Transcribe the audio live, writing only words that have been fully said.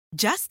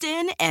Just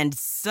in and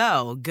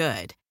so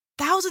good.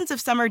 Thousands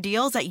of summer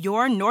deals at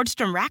your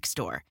Nordstrom Rack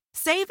store.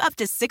 Save up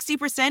to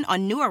 60%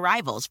 on new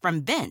arrivals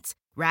from Vince,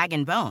 Rag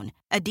 & Bone,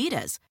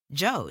 Adidas,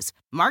 Joe's,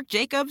 Marc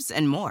Jacobs,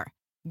 and more.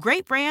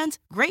 Great brands,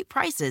 great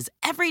prices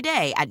every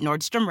day at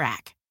Nordstrom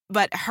Rack.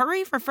 But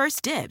hurry for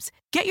first dibs.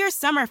 Get your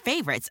summer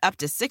favorites up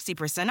to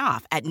 60%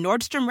 off at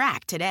Nordstrom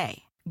Rack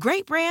today.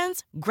 Great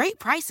brands, great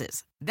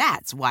prices.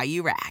 That's why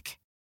you rack.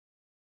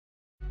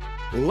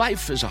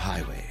 Life is a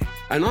highway,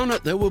 and on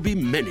it there will be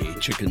many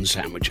chicken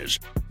sandwiches.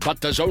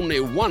 But there's only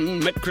one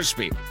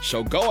McCrispy.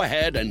 So go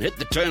ahead and hit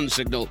the turn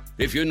signal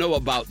if you know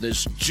about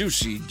this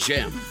juicy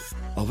gem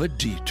of a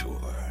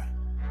detour.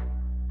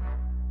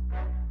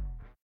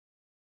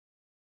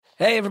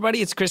 Hey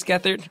everybody, it's Chris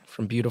Gethard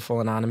from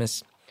Beautiful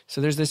Anonymous. So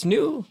there's this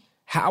new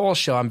Howell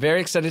show. I'm very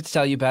excited to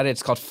tell you about it.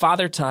 It's called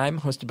Father Time,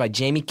 hosted by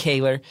Jamie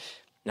Kaler.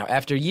 Now,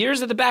 after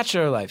years of the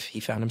bachelor life, he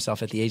found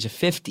himself at the age of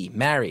 50,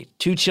 married,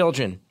 2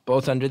 children,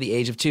 both under the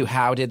age of 2.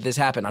 How did this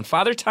happen? On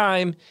Father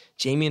Time,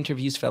 Jamie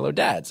interviews fellow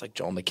dads like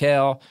Joel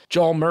McHale,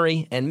 Joel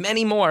Murray, and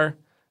many more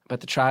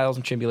about the trials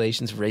and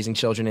tribulations of raising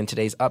children in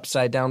today's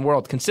upside-down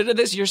world. Consider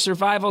this your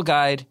survival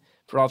guide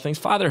for all things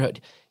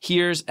fatherhood.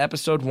 Here's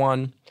episode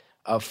 1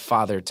 of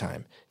Father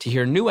Time. To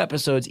hear new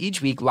episodes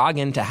each week, log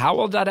in to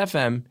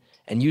howl.fm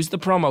and use the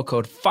promo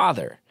code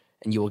FATHER,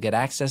 and you will get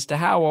access to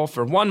Howl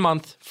for 1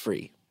 month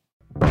free.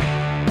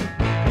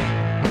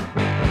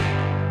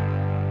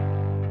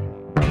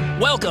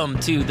 Welcome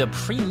to the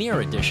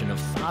premiere edition of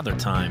Father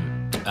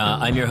Time.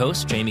 I'm your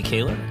host, Jamie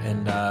Kaler,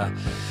 and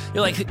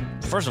you're like,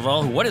 first of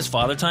all, what is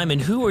Father Time,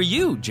 and who are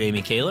you,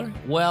 Jamie Kaler?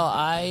 Well,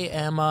 I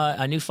am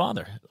a new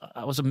father.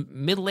 I was a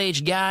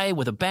middle-aged guy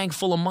with a bank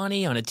full of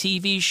money on a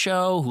TV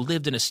show who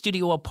lived in a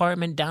studio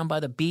apartment down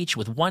by the beach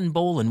with 1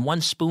 bowl and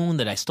 1 spoon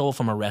that I stole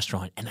from a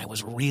restaurant, and I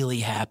was really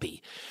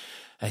happy.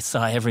 I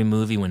saw every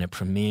movie when it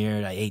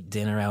premiered. I ate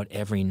dinner out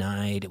every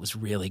night. It was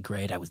really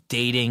great. I was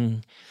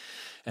dating,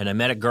 and I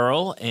met a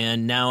girl,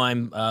 and now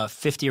I'm a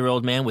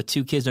 50-year-old man with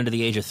 2 kids under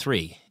the age of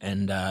 3.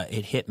 And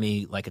it hit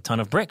me like a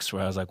ton of bricks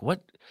where I was like,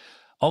 what?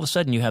 All of a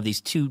sudden you have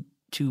these two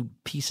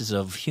pieces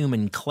of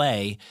human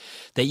clay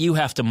that you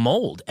have to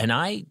mold. And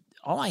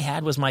all I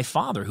had was my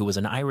father, who was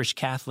an Irish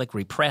Catholic,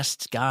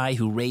 repressed guy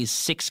who raised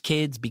 6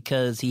 kids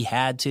because he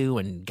had to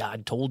and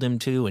God told him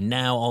to. And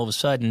now all of a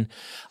sudden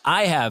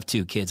I have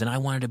 2 kids and I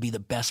wanted to be the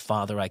best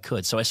father I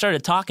could. So I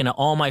started talking to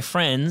all my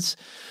friends.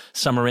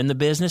 Some are in the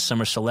business,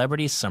 some are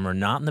celebrities, some are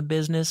not in the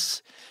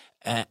business.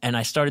 And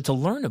I started to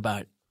learn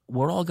about,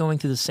 we're all going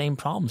through the same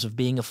problems of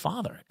being a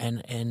father.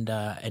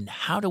 And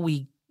how do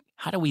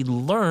we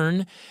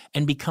learn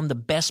and become the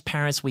best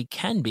parents we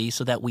can be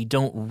so that we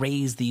don't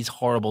raise these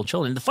horrible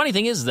children? The funny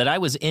thing is that I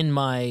was in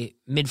my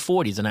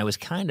mid-40s and I was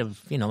kind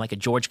of, like a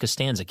George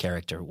Costanza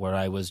character where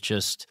I was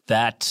just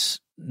that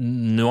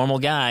normal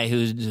guy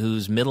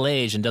who's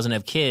middle-aged and doesn't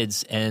have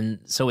kids. And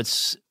so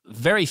it's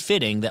very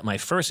fitting that my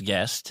first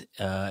guest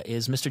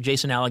is Mr.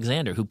 Jason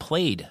Alexander, who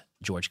played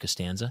George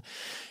Costanza.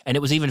 And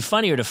it was even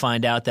funnier to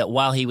find out that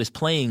while he was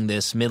playing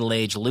this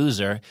middle-aged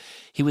loser,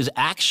 he was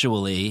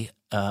actually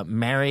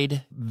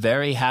married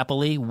very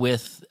happily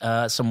with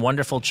some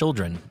wonderful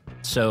children.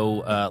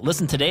 So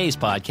listen to today's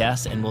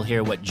podcast and we'll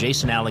hear what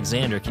Jason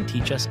Alexander can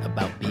teach us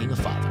about being a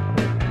father.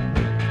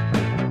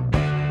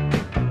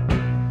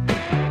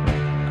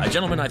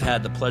 Gentlemen, I've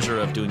had the pleasure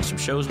of doing some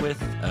shows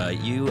with.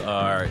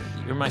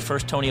 You're my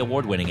first Tony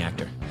Award-winning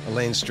actor.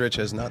 Elaine Stritch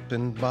has not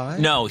been by?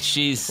 No,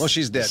 she's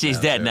dead. She's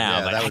dead now,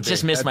 yeah, but I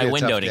just missed my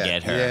window to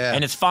get her. Yeah.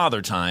 And it's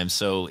Father Time,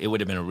 so it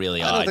would have been a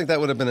really odd. I don't think that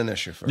would have been an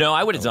issue for her. No,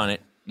 I would have done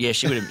it. Yeah,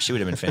 she would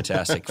have been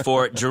fantastic.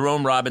 For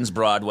Jerome Robbins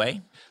Broadway,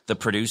 The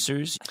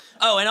Producers.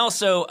 Oh, and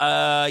also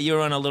you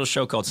were on a little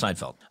show called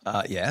Seinfeld.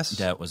 Yes.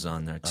 That was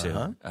on there, too.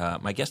 Uh-huh.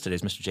 My guest today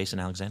is Mr. Jason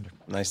Alexander.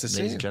 Nice to see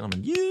you. Ladies and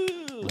gentlemen, you.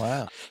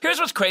 Wow. Here's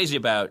what's crazy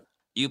about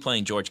you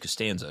playing George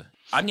Costanza.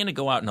 I'm going to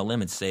go out on a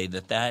limb and say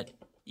that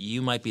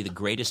you might be the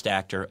greatest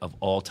actor of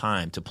all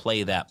time to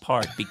play that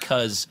part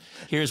because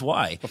here's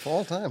why. Of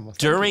all time. Well,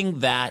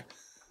 during that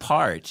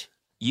part,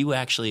 you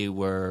actually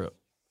were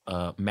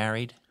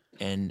married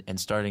and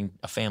starting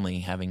a family,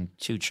 having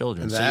 2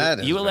 children. That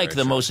so you were like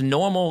the most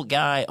normal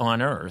guy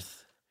on earth.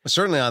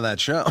 Certainly on that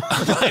show.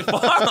 By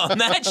far on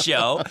that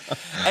show.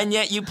 And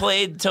yet you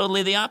played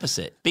totally the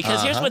opposite.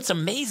 Because here's what's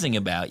amazing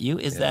about you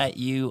is that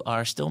you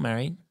are still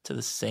married to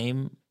the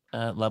same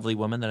lovely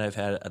woman that I've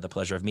had the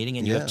pleasure of meeting.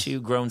 And you have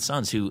 2 grown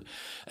sons who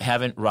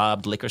haven't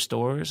robbed liquor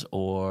stores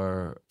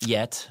or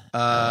yet.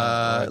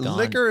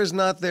 Liquor is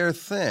not their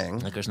thing.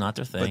 Liquor's not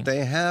their thing. But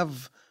they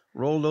have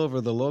rolled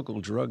over the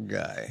local drug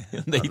guy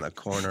on the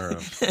corner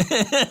of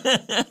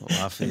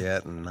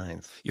Lafayette and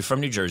 9th. You're from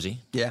New Jersey.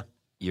 Yeah.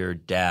 Your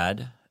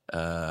dad,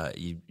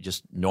 you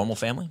just normal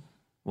family?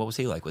 What was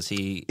he like? Was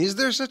he? Is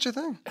there such a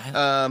thing?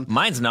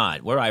 Mine's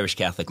not. We're Irish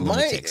Catholic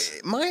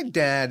lunatics. My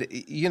dad,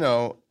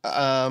 it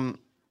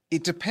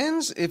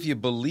depends if you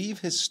believe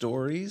his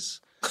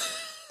stories,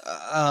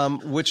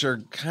 which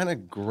are kind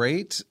of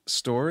great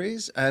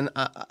stories, and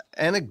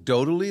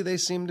anecdotally they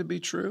seem to be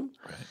true.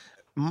 Right.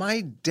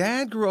 My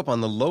dad grew up on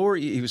the Lower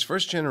East. He was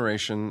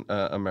first-generation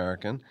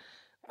American,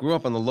 grew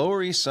up on the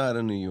Lower East Side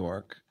of New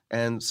York,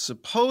 and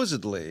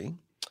supposedly,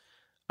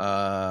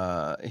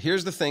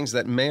 here's the things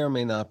that may or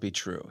may not be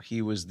true.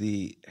 He was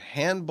the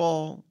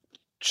handball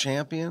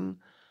champion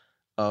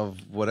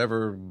of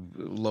whatever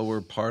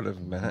lower part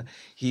of Manhattan.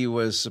 He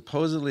was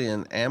supposedly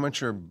an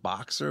amateur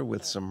boxer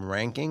with some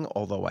ranking,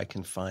 although I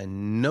can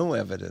find no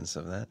evidence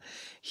of that.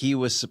 He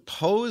was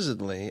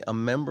supposedly a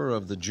member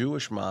of the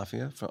Jewish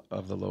mafia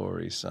of the Lower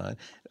East Side.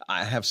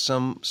 I have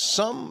some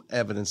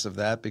evidence of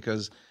that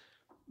because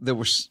there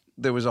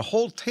was a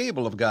whole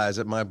table of guys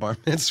at my bar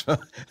mitzvah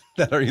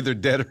that are either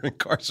dead or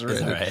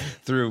incarcerated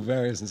through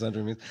various and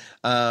sundry means.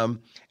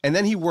 And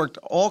then he worked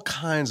all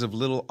kinds of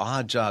little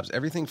odd jobs,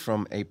 everything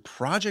from a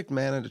project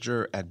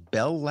manager at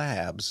Bell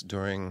Labs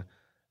during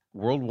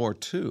World War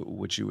II,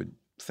 which you would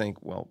think,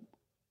 well,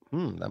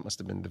 that must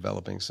have been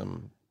developing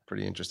some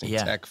pretty interesting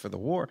tech for the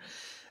war.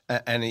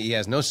 And he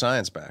has no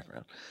science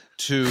background,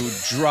 to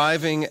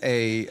driving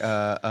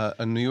a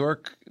New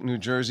York, New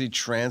Jersey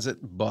transit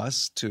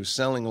bus, to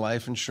selling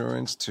life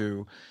insurance,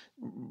 to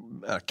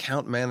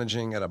account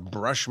managing at a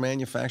brush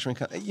manufacturing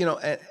company,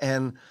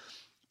 and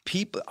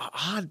people,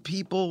 odd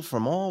people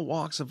from all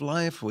walks of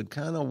life would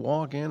kind of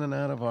walk in and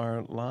out of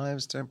our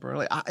lives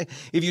temporarily.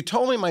 If you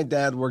told me my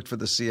dad worked for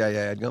the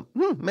CIA, I'd go,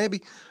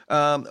 maybe.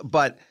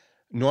 But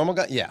normal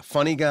guy,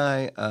 funny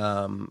guy,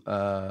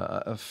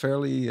 a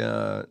fairly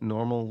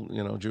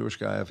normal, Jewish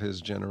guy of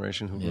his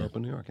generation who grew up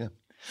in New York. Yeah.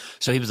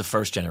 So he was the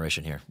first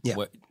generation here. Yeah.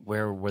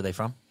 Where were they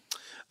from?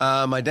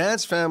 My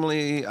dad's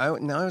family. I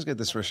always get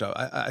this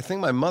Russia. I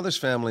think my mother's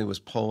family was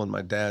Poland.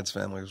 My dad's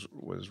family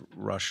was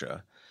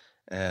Russia.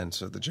 And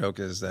so the joke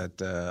is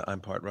that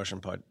I'm part Russian,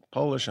 part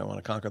Polish. I want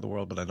to conquer the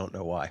world, but I don't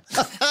know why.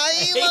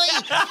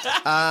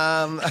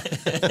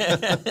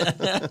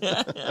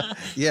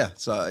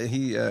 So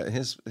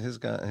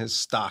his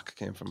stock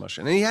came from Russia,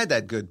 and he had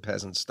that good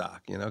peasant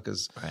stock,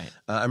 because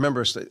I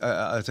remember.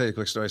 I'll tell you a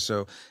quick story.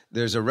 So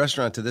there's a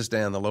restaurant to this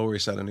day on the Lower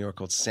East Side of New York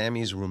called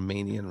Sammy's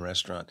Romanian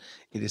Restaurant.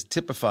 It is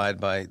typified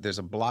by there's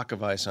a block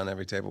of ice on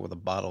every table with a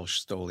bottle of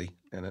Stoli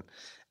in it,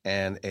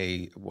 and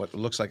what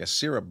looks like a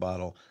syrup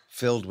bottle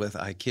filled with,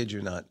 I kid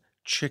you not,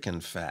 chicken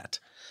fat.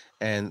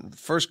 And the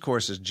first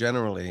course is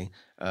generally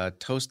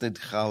toasted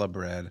challah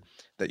bread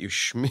that you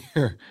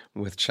smear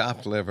with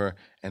chopped liver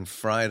and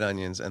fried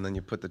onions, and then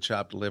you put the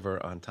chopped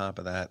liver on top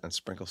of that and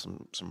sprinkle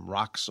some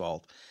rock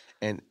salt.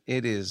 And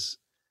it is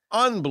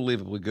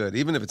unbelievably good.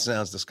 Even if it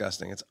sounds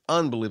disgusting, it's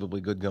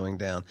unbelievably good going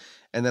down.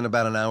 And then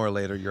about an hour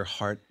later, your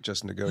heart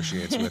just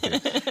negotiates with you.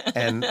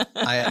 And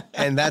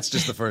that's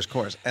just the first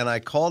course. And I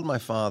called my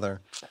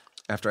father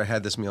after I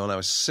had this meal, and I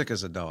was sick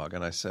as a dog.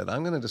 And I said,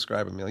 I'm going to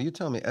describe a meal. You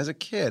tell me, as a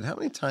kid, how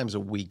many times a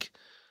week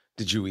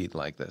did you eat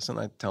like this? And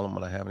I tell him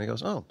what I have, and he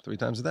goes, 3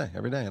 times a day,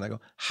 every day. And I go,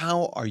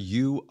 how are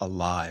you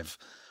alive?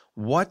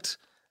 What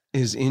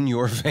is in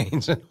your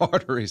veins and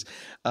arteries?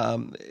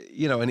 And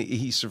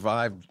he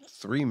survived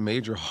 3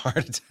 major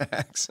heart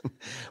attacks,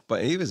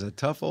 but he was a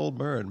tough old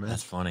bird, man.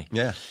 That's funny.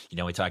 Yeah.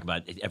 We talk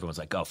about, everyone's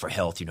like, for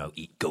health,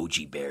 eat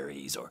goji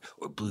berries or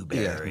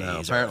blueberries. Yeah, no,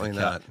 apparently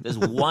not. There's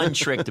one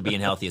trick to being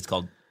healthy. It's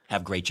called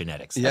have great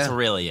genetics. That's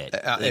really it.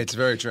 It's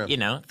very true.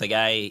 The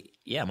guy,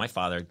 my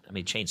father,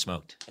 chain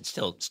smoked and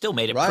still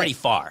made it pretty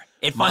far.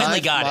 It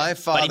finally got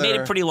it, but he made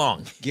it pretty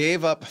long.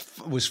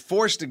 Was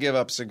forced to give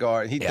up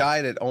cigar. He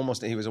died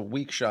he was a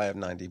week shy of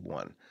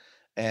 91.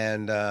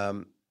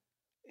 And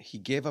he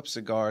gave up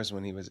cigars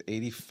when he was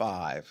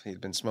 85.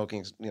 He'd been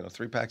smoking,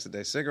 3 packs a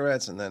day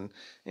cigarettes, and then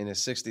in his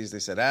 60s they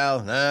said,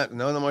 "Al,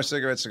 no more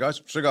cigarettes.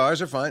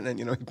 Cigars are fine." And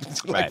he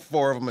took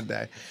 4 of them a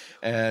day.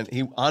 And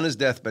he, on his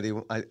deathbed,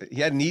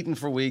 he hadn't eaten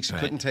for weeks. He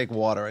couldn't take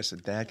water. I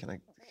said, "Dad, can I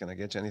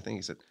get you anything?"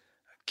 He said,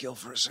 "I'd kill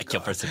for a cigar." I'd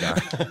kill for a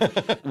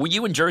cigar. Were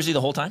you in Jersey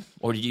the whole time,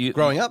 or did you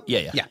growing up?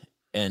 Yeah.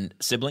 And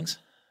siblings?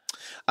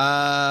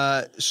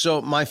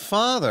 So my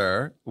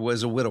father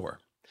was a widower.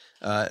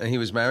 And he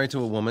was married to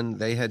a woman.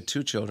 They had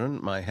 2 children,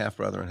 my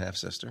half-brother and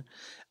half-sister.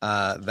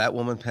 That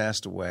woman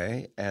passed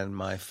away, and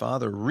my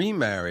father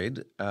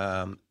remarried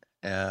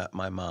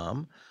my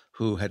mom,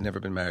 who had never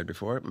been married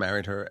before,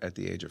 married her at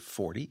the age of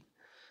 40.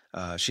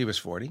 She was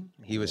 40.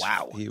 He was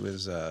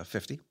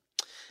 50.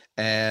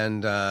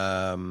 And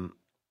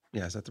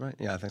is that right?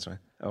 Yeah, I think so.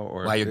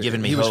 Wow, you're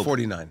giving me hope. He was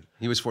 49.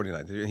 He was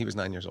 49. He was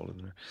 9 years older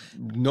than her.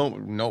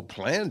 No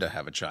plan to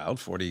have a child.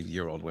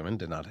 40-year-old women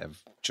did not have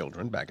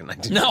children back in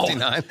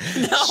 1959.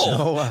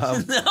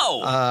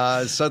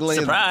 No. Suddenly,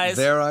 surprise,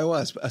 there I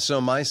was. So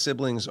my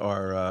siblings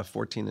are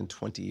 14 and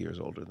 20 years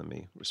older than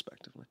me,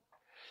 respectively.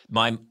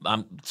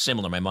 I'm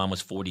similar. My mom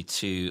was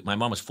 42. My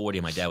mom was 40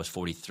 and my dad was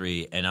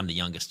 43, and I'm the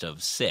youngest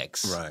of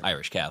 6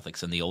 Irish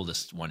Catholics, and the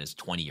oldest one is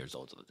 20 years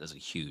old. There's a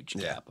huge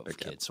gap of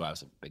kids, so I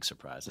was a big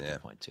surprise at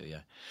that point too. Yeah.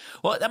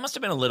 Well, that must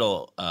have been a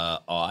little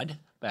odd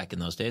back in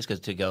those days,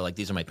 because to go like,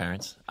 these are my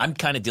parents. I'm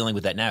kind of dealing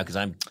with that now because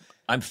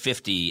I'm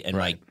 50 and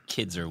my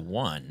kids are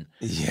 1.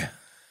 Yeah.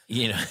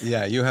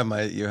 Yeah, you have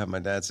my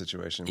dad's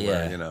situation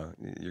where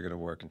you're going to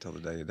work until the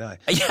day you die.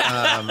 Yeah,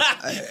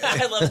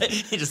 I love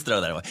that. You just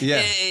throw that away.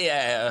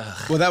 Yeah.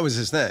 Well, that was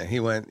his thing. He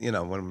went,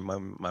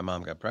 when my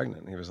mom got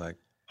pregnant, he was like,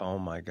 "Oh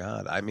my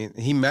God!" I mean,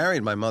 he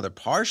married my mother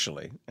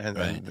partially, and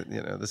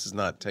this is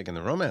not taking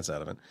the romance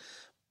out of it.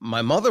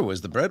 My mother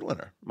was the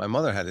breadwinner. My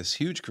mother had this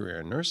huge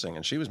career in nursing,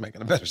 and she was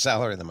making a better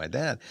salary than my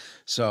dad.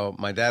 So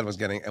my dad was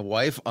getting a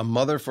wife, a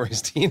mother for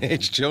his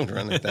teenage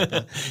children at that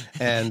point,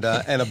 and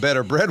a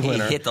better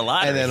breadwinner. He hit the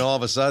lottery. And then all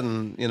of a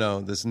sudden,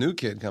 this new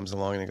kid comes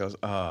along and he goes,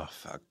 "Oh,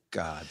 for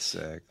God's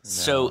sake!"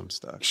 Now I'm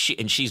stuck.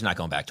 She's not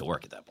going back to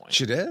work at that point.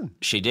 She did.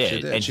 She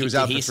did. And she was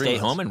out did he for 3 stay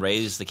months. home and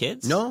raise the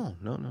kids? No.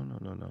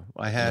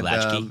 I had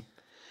latchkey?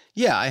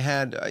 Yeah, I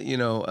had,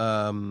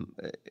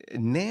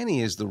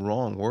 nanny is the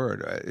wrong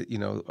word.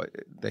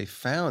 They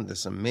found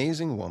this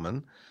amazing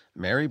woman,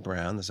 Mary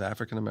Brown, this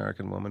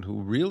African-American woman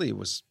who really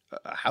was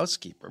a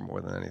housekeeper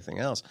more than anything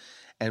else.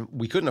 And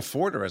we couldn't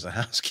afford her as a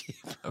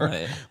housekeeper.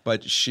 Right.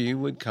 But she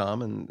would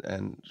come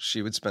and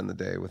she would spend the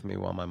day with me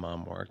while my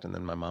mom worked. And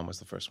then my mom was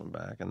the first one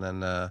back. And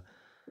then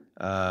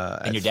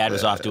and your dad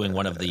was off doing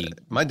one of the...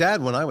 My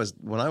dad, when I was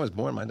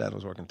born, my dad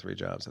was working 3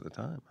 jobs at a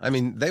time. I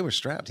mean, they were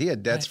strapped. He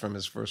had debts from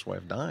his first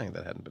wife dying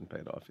that hadn't been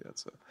paid off yet.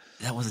 So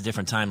That was a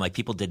different time. Like,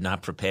 people did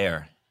not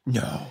prepare.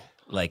 No.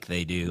 Like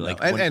they do. No.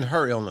 Like and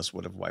her illness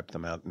would have wiped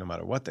them out no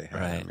matter what they had.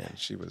 Right. I mean,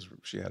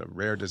 she had a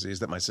rare disease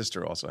that my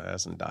sister also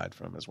has and died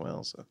from as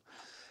well. So,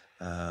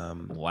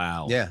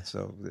 wow. Yeah,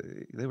 so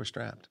they were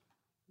strapped.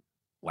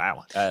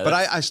 Wow. But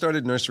I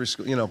started nursery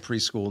school,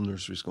 preschool,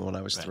 nursery school when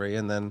I was 3.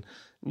 And then,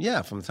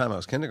 from the time I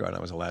was kindergarten, I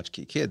was a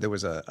latchkey kid. There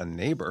was a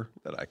neighbor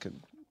that I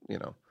could,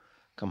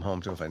 come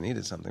home to if I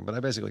needed something. But I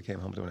basically came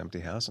home to an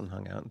empty house and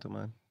hung out until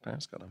my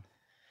parents got home.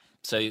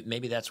 So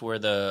maybe that's where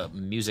the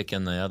music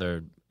and the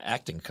other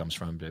acting comes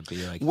from, to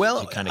be like,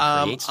 well, to kind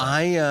of create stuff.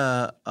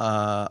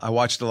 I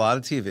watched a lot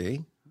of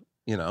TV,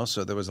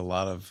 so there was a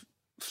lot of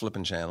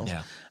flipping channels.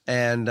 Yeah.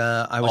 And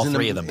I was all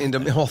three of them.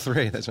 into all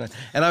 3, that's right.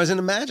 And I was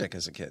into magic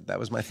as a kid. That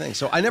was my thing.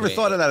 So I never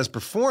thought of that as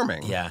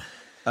performing. Yeah.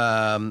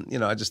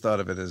 I just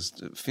thought of it as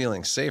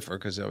feeling safer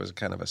because I was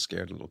kind of a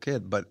scared little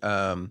kid. But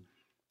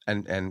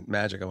and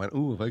magic, I went,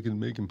 ooh, if I can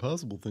make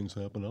impossible things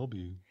happen, I'll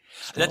be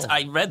strong.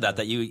 I read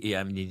that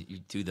you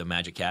do the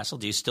Magic Castle.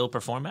 Do you still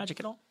perform magic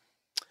at all?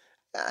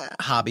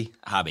 Hobby.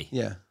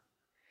 Yeah.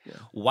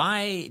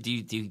 Why do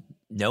you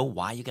know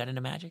why you got into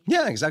magic?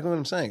 Yeah, exactly what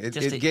I'm saying.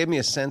 It gave me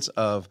a sense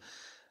of.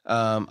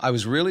 I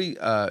was really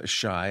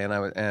shy,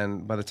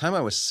 and by the time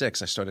I was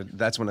 6,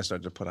 that's when I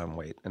started to put on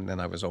weight, and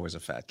then I was always a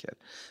fat kid.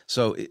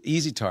 So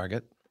easy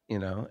target,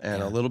 and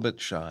a little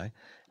bit shy,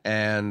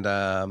 and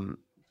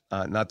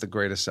not the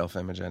greatest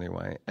self-image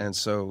anyway. And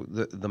so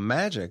the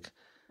magic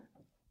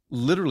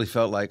literally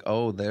felt like,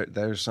 oh,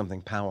 there's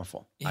something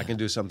powerful. Yeah. I can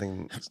do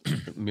something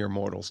mere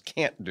mortals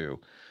can't do.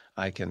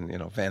 I can,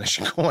 vanish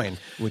a coin,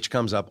 which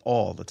comes up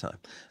all the time.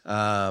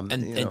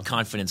 And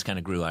confidence kind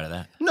of grew out of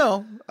that.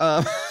 No,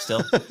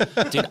 still,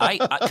 dude.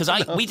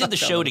 We did the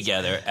show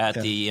together at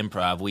the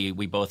Improv.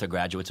 We both are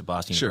graduates of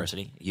Boston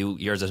University.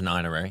 Yours is an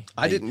honorary.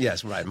 I didn't.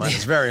 Yes, right. Mine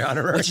is very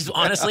honorary. Which is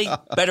honestly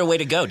better way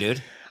to go,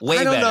 dude. Way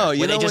I don't better.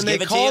 know. When they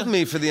called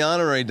me for the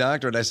honorary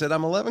doctorate, I said,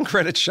 I'm 11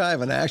 credits shy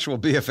of an actual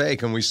BFA.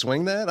 Can we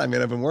swing that? I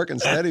mean, I've been working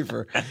steady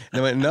for... And they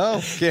went, no,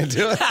 can't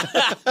do it.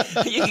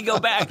 You can go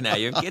back now.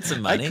 You get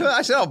some money.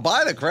 I said, I'll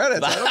buy the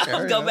credits. I don't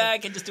care. Go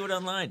back and just do it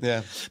online.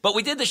 Yeah. But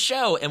we did the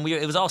show, and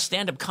it was all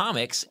stand-up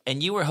comics,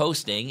 and you were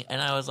hosting,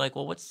 and I was like,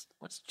 well, what's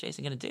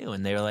Jason going to do?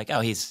 And they were like,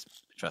 oh,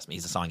 trust me,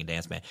 he's a song and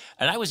dance man.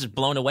 And I was just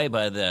blown away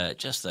by the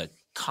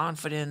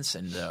confidence,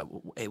 and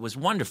it was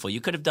wonderful.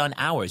 You could have done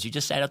hours. You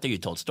just sat out there, you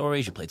told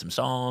stories, you played some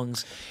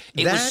songs.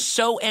 It was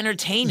so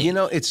entertaining.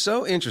 It's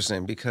so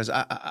interesting because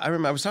I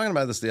remember I was talking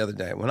about this the other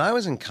day. When I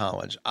was in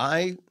college,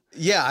 I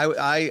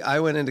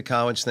went into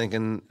college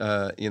thinking,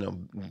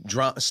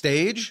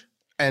 stage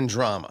and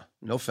drama.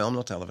 No film,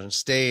 no television.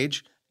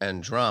 Stage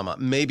and drama.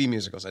 Maybe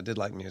musicals. I did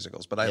like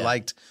musicals, but I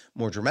liked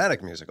more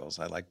dramatic musicals.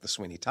 I liked the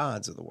Sweeney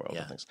Todds of the world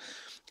and things.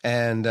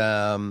 And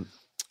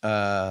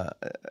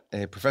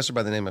a professor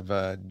by the name of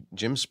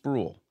Jim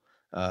Spruill,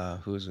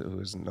 who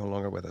is no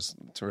longer with us,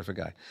 terrific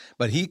guy.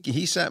 But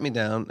he sat me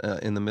down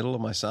in the middle of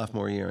my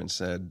sophomore year and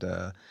said,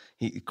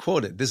 he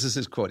quoted, this is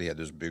his quote. He had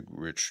this big,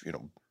 rich,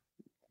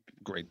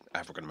 great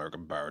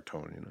African-American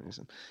baritone. He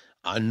said,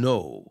 I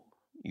know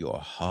your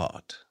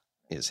heart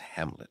is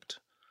Hamlet,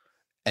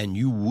 and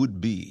you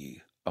would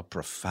be a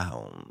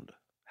profound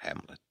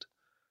Hamlet.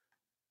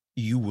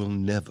 You will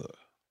never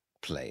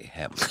play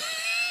Hamlet.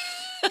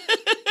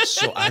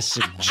 So I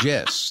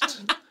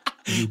suggest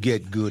you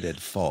get good at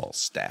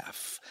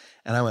Falstaff.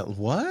 And I went,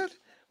 what?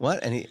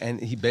 What?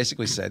 And he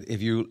basically said,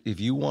 if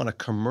you want a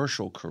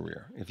commercial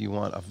career, if you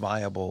want a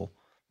viable,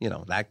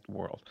 that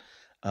world,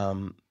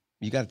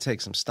 you got to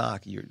take some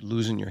stock. You're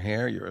losing your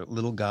hair. You're a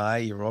little guy.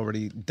 You're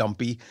already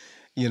dumpy.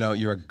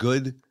 You're a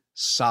good,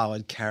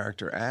 solid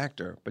character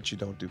actor, but you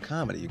don't do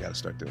comedy. You got to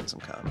start doing some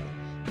comedy.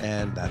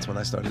 And that's when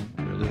I started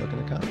really looking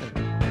at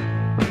comedy.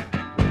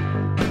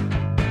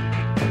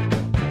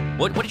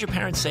 What did your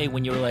parents say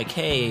when you were like,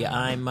 "Hey,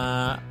 I'm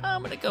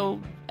gonna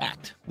go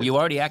act"? Were you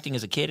already acting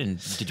as a kid, and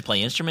did you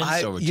play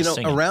instruments or just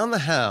singing? Around the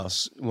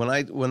house when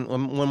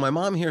my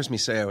mom hears me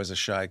say I was a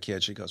shy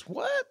kid, she goes,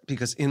 "What?"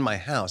 Because in my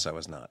house I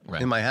was not.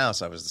 Right. In my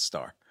house I was the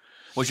star.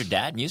 Was your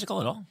dad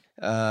musical at all?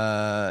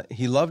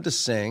 He loved to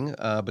sing,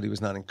 but he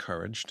was not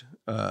encouraged.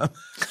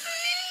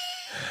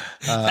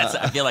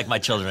 I feel like my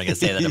children are going to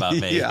say that about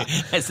me. Yeah.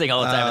 I sing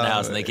all the time in the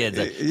house, and the kids,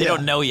 they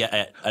don't know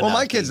yet. Well,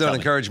 my kids don't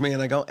encourage me,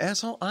 and I go,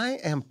 asshole, I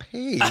am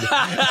paid.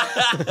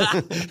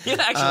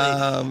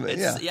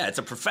 It's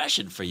a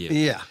profession for you.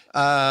 Yeah.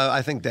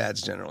 I think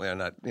dads generally are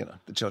not,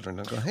 the children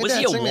don't go, hey, was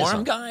Dad, he a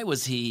warm guy?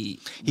 Was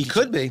he? He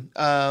could be.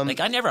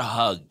 I never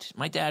hugged.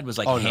 My dad was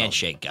like a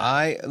handshake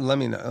guy. Let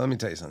me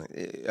tell you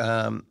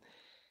something.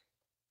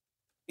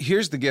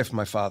 Here's the gift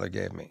my father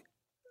gave me.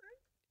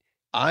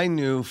 I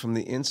knew from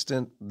the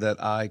instant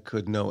that I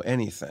could know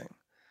anything,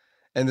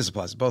 and this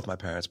applies to both my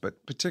parents,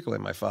 but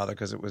particularly my father,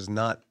 because it was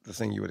not the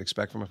thing you would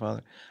expect from a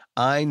father.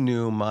 I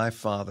knew my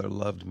father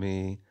loved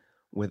me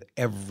with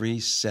every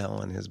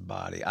cell in his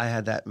body. I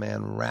had that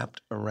man wrapped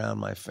around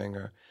my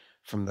finger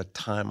from the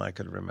time I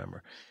could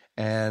remember.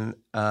 And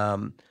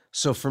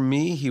so for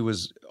me, he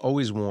was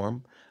always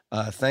warm.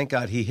 Thank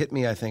God he hit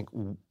me, I think,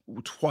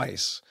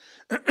 twice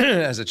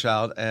as a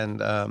child,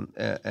 and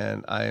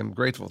I am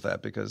grateful for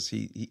that because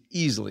he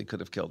easily could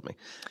have killed me.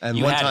 And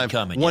you one had time, it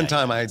coming. One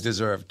time I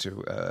deserved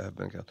to have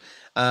been killed.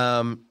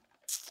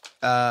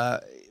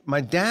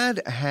 My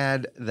dad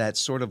had that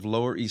sort of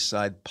Lower East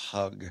Side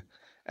pug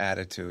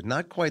attitude,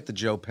 not quite the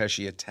Joe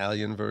Pesci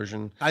Italian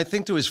version. I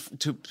think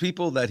to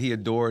people that he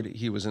adored,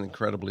 he was an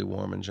incredibly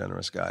warm and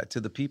generous guy. To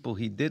the people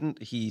he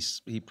didn't, he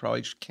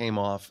probably came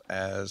off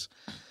as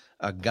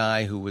a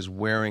guy who was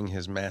wearing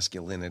his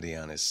masculinity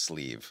on his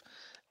sleeve.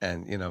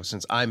 And,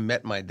 since I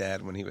met my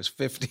dad when he was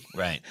 50,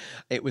 right,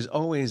 it was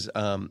always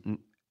an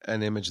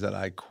image that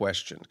I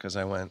questioned because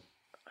I went,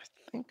 I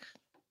think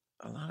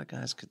a lot of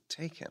guys could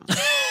take him.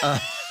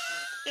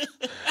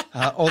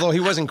 Although he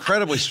was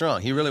incredibly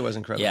strong. He really was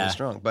incredibly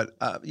strong. But,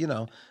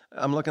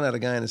 I'm looking at a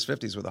guy in his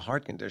 50s with a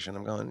heart condition.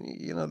 I'm going,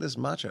 this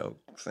macho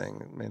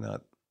thing may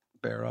not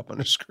bear up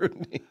under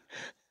scrutiny.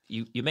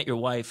 You met your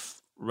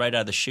wife right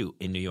out of the chute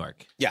in New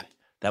York. Yeah.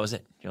 That was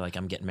it. You're like,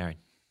 I'm getting married.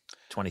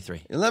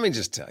 23. Let me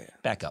just tell you.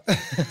 Back up.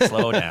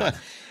 Slow down.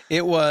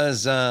 It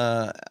was, you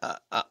were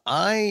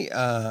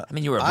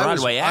a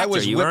Broadway actor.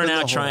 You weren't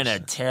out trying to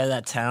tear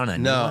that town a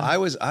new one.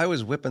 I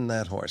was whipping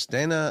that horse.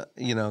 Dana,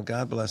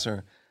 God bless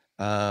her,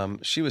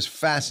 she was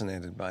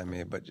fascinated by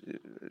me, but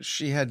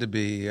she had to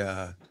be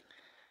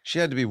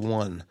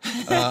won.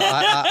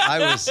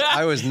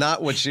 I was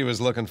not what she was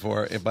looking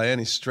for by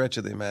any stretch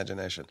of the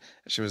imagination.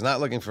 She was not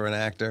looking for an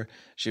actor.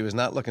 She was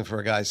not looking for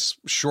a guy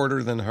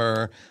shorter than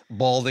her,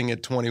 balding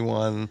at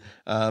 21.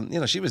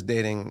 She was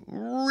dating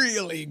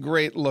really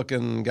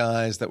great-looking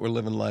guys that were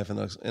living life in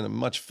a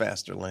much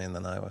faster lane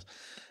than I was.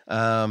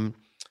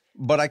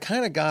 But I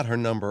kind of got her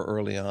number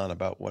early on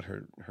about what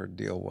her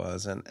deal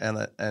was,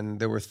 and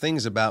there were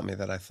things about me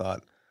that I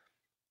thought,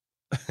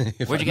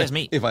 where'd you guys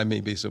meet? If I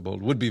may be so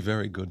bold, would be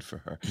very good for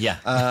her. Yeah.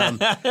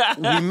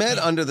 We met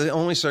under the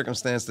only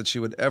circumstance that she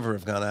would ever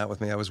have gone out with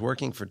me. I was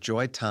working for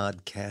Joy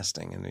Todd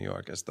Casting in New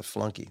York as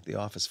the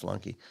office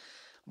flunky.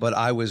 But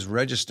I was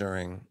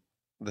registering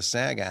the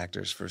SAG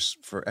actors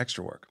for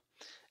extra work.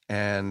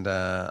 And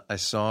I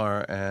saw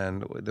her,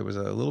 and there was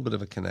a little bit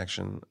of a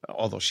connection,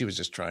 although she was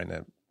just trying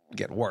to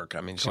get work.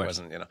 I mean, she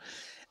wasn't,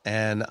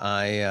 And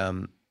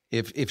I...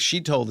 If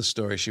she told the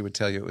story, she would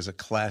tell you it was a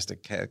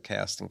classic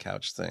cast and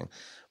couch thing.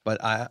 But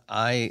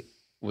I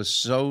was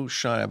so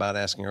shy about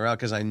asking her out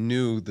because I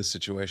knew the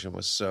situation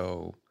was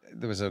so...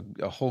 There was a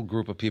whole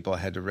group of people I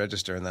had to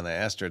register, and then I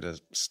asked her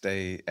to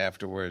stay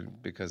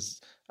afterward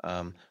because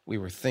we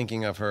were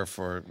thinking of her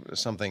for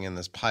something in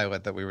this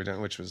pilot that we were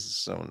doing, which was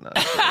so not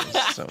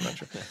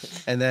true.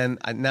 And then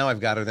now I've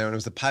got her there, and it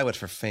was the pilot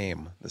for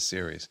Fame, the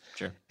series.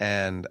 Sure.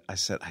 And I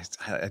said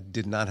I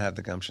did not have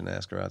the gumption to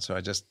ask her out, so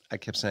I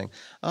kept saying,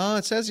 "Oh,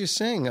 it says you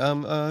sing.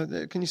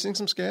 Can you sing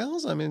some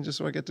scales? I mean, just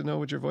so I get to know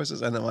what your voice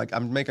is." And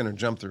I'm making her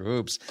jump through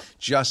hoops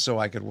just so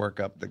I could work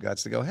up the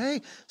guts to go,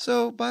 "Hey,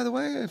 so by the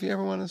way, if you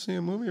ever want to see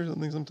a movie or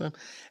something sometime."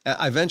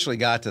 I eventually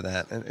got to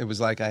that, and it was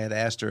like I had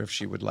asked her if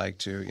she would like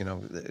to,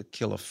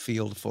 kill a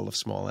field full of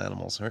small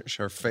animals.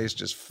 Her face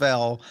just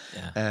fell,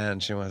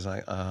 and she was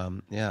like,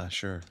 "Yeah,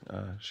 sure,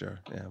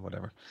 yeah,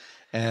 whatever."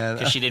 And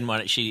because she didn't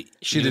want it, she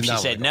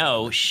said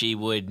no, she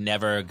would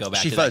never go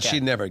back. She to thought that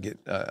she'd never get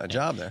a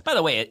job there. By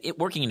the way,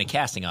 working in a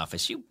casting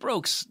office, you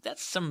broke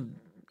some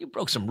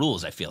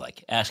rules. I feel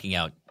like asking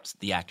out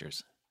the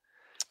actors.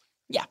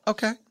 Yeah.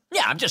 Okay.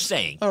 Yeah, I'm just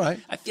saying. All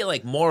right. I feel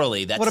like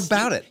morally, that's... What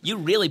about it? You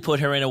really put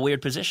her in a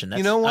weird position.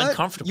 That's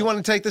uncomfortable. You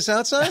want to take this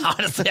outside?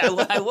 Honestly,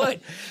 I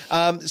would.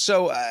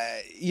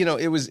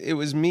 It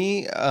was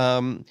me.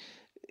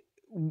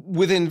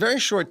 Within very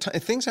short time,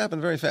 things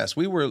happened very fast.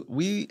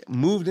 We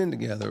moved in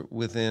together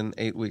within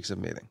 8 weeks of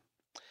meeting.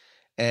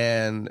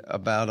 And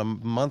about a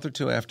month or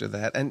two after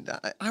that, and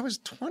I was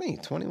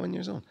 21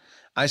 years old,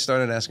 I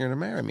started asking her to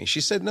marry me.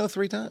 She said no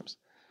 3 times.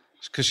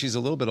 because she's a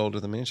little bit older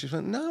than me. And she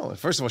went, no.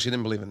 First of all,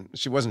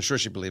 she wasn't sure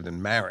she believed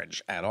in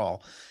marriage at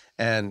all,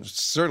 and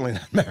certainly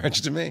not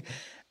marriage to me.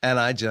 And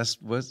I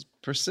just was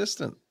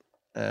persistent,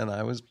 and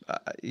I was,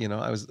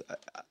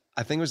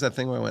 I think it was that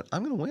thing where I went,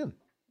 I'm going to win.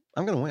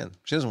 I'm going to win.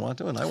 She doesn't want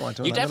to, and I want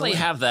to. You definitely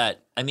have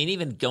that. I mean,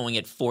 even going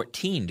at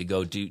 14 to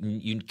go do,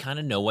 you kind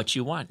of know what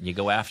you want. You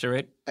go after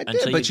it. I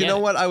did, but you know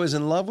what? I was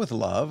in love with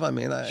love. I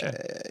mean, Sure.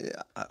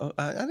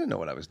 I didn't know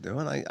what I was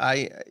doing.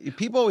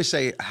 People always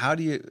say, how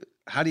do you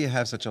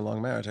have such a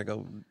long marriage? I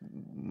go,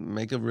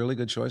 make a really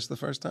good choice the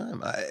first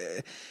time.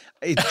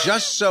 It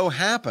just so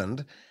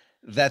happened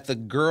that the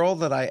girl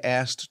that I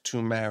asked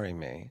to marry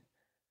me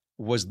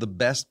was the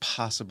best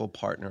possible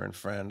partner and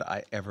friend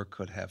I ever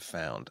could have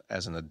found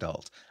as an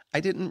adult. I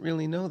didn't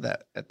really know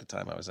that at the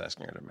time I was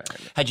asking her to marry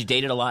me. Had you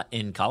dated a lot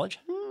in college?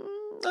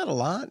 Not a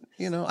lot.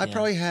 I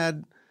probably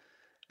had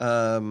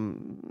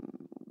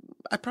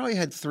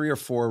 3 or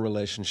 4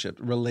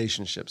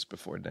 relationships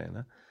before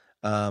Dana,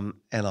 and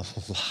a lot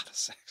of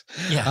sex.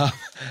 Yeah.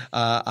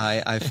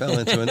 I fell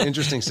into an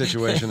interesting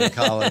situation in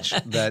college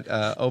that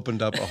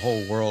opened up a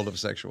whole world of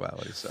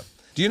sexuality. So,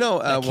 do you know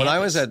when I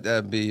was at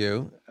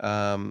BU,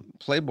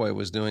 Playboy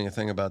was doing a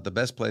thing about the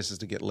best places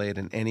to get laid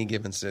in any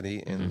given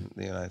city in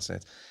the United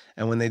States.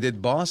 And when they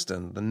did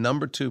Boston, the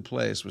number 2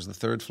 place was the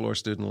 3rd floor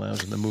student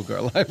lounge in the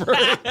Mugar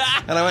Library.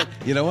 And I went,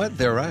 you know what?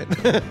 They're right.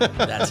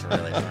 That's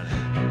really funny.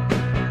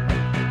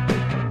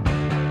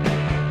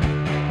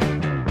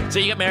 So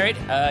you get married.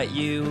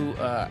 You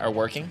are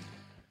working.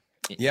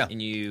 Yeah.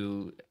 And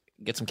you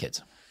get some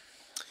kids.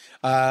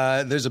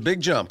 There's a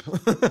big jump.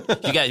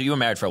 You were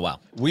married for a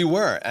while. We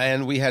were,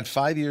 and we had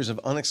 5 years of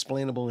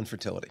unexplainable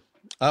infertility.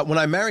 When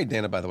I married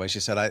Dana, by the way, she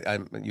said,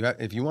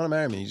 if you want to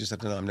marry me, you just have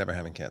to know I'm never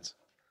having kids.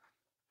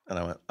 And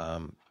I went,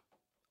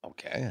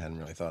 okay. I hadn't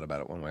really thought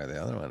about it one way or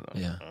the other. I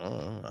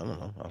don't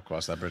know. I'll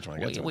cross that bridge when I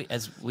get to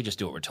it. We just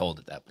do what we're told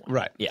at that point.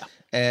 Right. Yeah.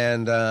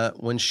 And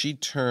when she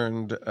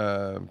turned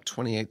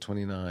 28,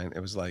 29, it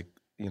was like,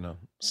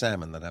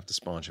 salmon that have to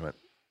spawn. She went,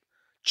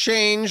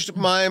 changed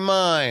my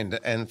mind.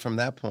 And from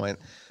that point,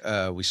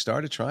 we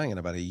started trying, and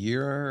about a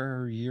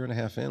year and a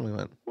half in, we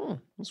went,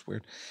 that's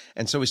weird.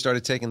 And so we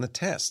started taking the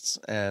tests,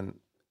 and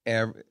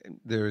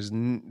there is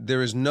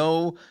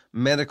no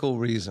medical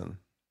reason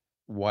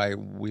why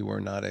we were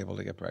not able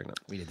to get pregnant.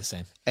 We did the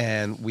same.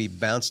 And we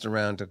bounced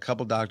around to a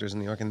couple doctors in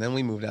New York, and then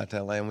we moved out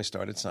to LA and we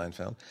started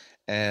Seinfeld.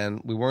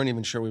 And we weren't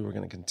even sure we were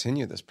going to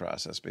continue this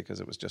process because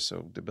it was just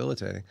so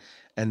debilitating.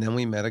 And then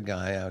we met a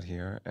guy out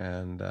here,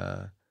 and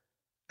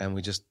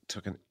we just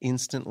took an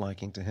instant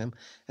liking to him.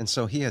 And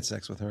so he had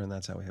sex with her, and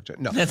that's how we have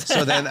children. No.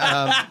 So then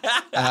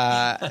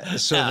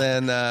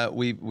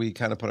we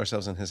kind of put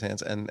ourselves in his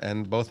hands,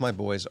 and both my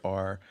boys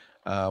are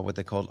what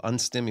they called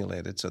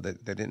unstimulated, so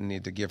that they didn't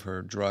need to give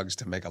her drugs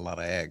to make a lot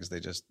of eggs. They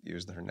just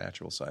used her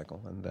natural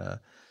cycle,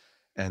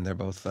 and they're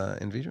both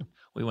in vitro.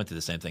 We went through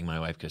the same thing, my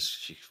wife, because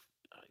she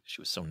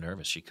was so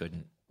nervous she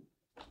couldn't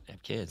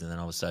have kids, and then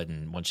all of a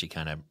sudden, once she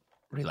kind of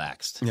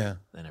relaxed, then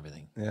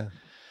everything. Yeah.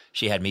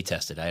 She had me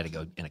tested. I had to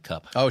go in a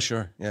cup. Oh,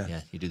 sure. Yeah.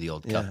 Yeah, you do the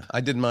old cup.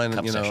 I did mine,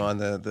 session. on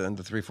the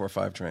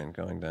 345 train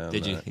going down.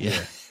 Did you?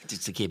 Yeah.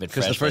 Just to keep it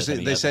fresh. Because the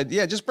first they said,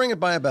 just bring it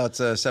by about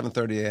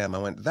 7:30 a.m. I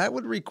went, that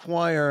would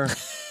require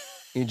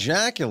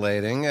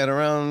ejaculating at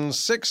around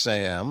 6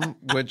 a.m.,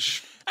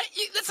 which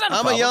that's not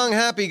I'm problem. a young,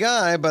 happy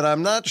guy, but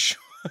I'm not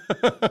sure.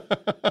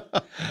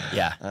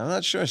 Yeah. I'm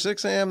not sure.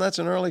 6 a.m., that's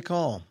an early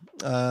call.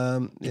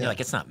 You're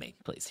like, it's not me.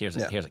 Please, here's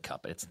a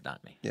cup, but it's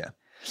not me. Yeah.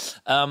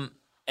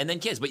 And then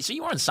kids. But so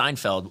you were on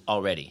Seinfeld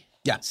already.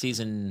 Yeah.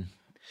 Season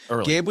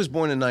early. Gabe was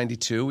born in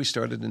 92. We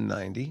started in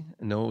 90.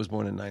 And Noah was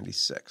born in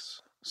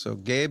 96. So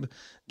Gabe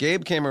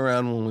came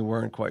around when we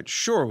weren't quite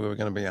sure we were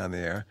going to be on the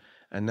air.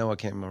 And Noah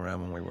came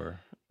around when we were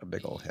a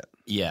big old hit.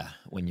 Yeah.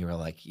 When you were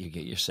like,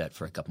 you're set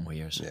for a couple more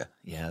years. Yeah.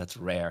 Yeah, that's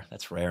rare.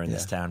 That's rare in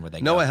this town where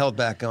they Noah go. held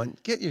back going,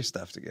 get your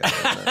stuff together.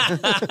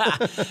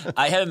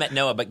 I haven't met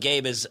Noah, but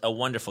Gabe is a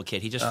wonderful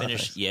kid. He just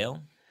finished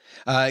Yale.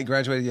 I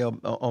graduated Yale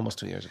almost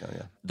 2 years ago,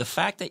 yeah. The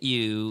fact that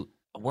you,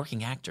 a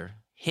working actor,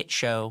 hit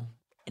show,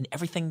 and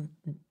everything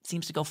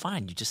seems to go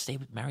fine. You just stay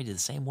married to the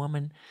same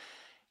woman,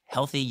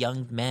 healthy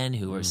young men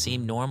who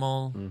seem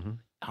normal,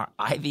 are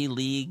Ivy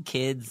League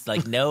kids,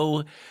 like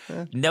no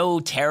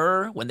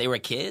terror when they were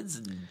kids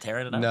and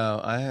tearing it up.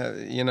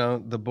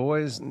 No, the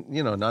boys,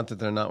 not that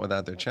they're not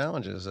without their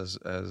challenges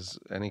as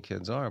any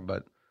kids are,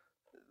 but,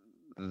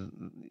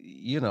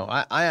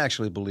 I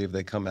actually believe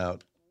they come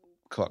out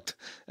cooked,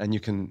 and you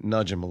can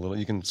nudge them a little.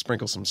 You can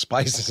sprinkle some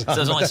spices on them. So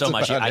there's only so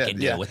much I can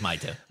do yeah. with my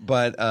two.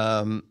 But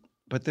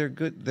they're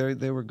good.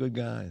 They were good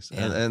guys,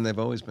 and they've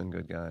always been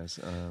good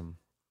guys.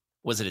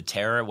 Was it a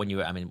terror when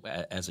you? I mean,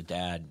 as a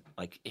dad,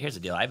 like here's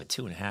the deal: I have a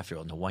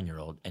 2.5-year-old and a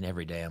 1-year-old, and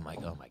every day I'm like,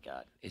 oh my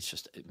god, it's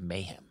just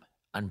mayhem,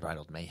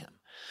 unbridled mayhem.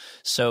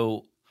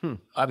 So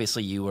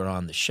obviously you were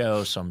on the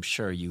show, so I'm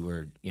sure you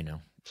were,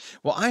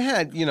 Well, I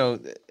had,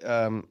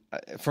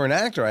 for an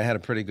actor, I had a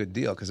pretty good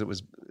deal because it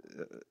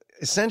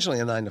essentially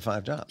a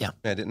 9-to-5 job. Yeah.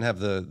 I didn't have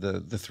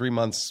the 3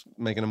 months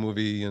making a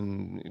movie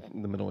in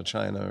the middle of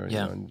China or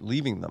and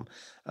leaving them.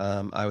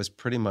 I was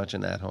pretty much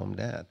an at-home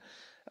dad.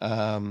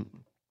 But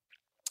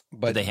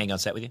Did they hang on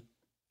set with you?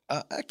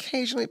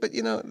 Occasionally, but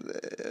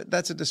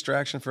that's a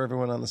distraction for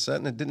everyone on the set,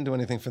 and it didn't do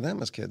anything for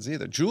them as kids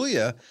either.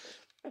 Julia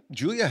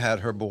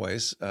had her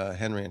boys,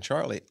 Henry and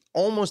Charlie,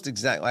 almost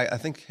exactly. I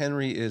think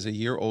Henry is a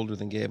year older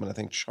than Gabe, and I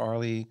think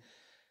Charlie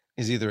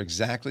is either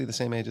exactly the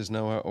same age as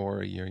Noah or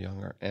a year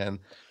younger. And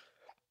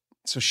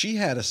so she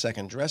had a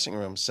second dressing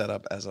room set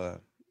up as a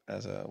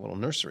little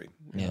nursery.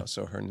 You know,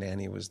 so her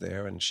nanny was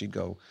there, and she'd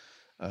go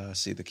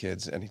see the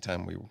kids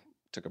anytime we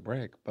took a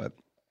break. But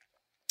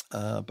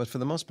for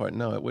the most part,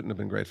 no, it wouldn't have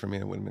been great for me.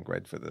 It wouldn't have been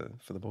great for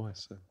the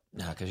boys. So.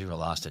 No, because you were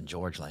lost in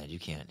George land. He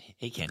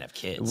can't have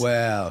kids.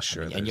 Well,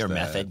 sure. And you're a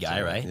method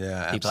guy, right?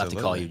 Yeah, people absolutely. have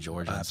to call you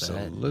George.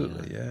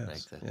 Absolutely,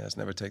 yes. Yes,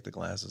 never take the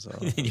glasses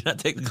off. You not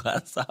take the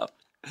glasses off.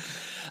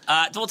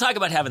 So we'll talk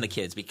about having the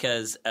kids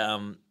because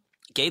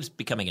Gabe's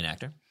becoming an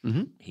actor.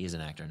 Mm-hmm. He is an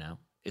actor now.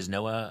 Is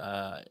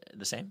Noah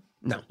the same?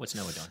 No. What's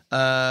Noah doing?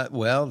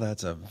 Well,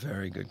 that's a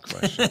very good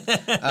question.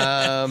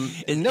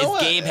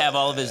 Does Gabe have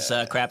all of his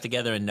crap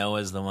together and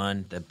Noah's the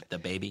one, the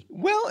baby?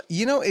 Well,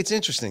 it's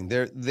interesting.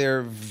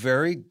 They're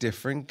very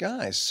different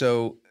guys.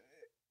 So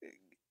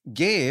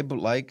Gabe,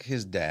 like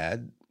his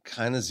dad,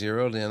 kind of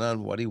zeroed in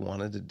on what he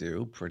wanted to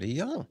do pretty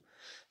young.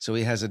 So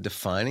he has a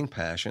defining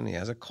passion. He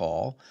has a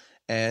call,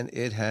 and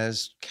it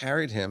has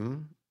carried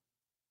him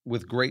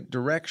with great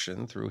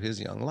direction through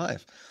his young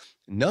life.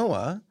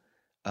 Noah,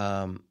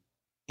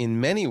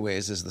 in many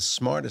ways, is the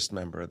smartest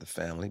member of the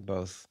family,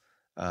 both,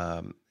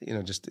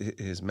 just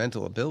his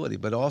mental ability,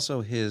 but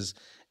also his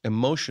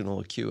emotional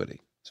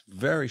acuity. It's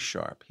very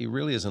sharp. He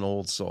really is an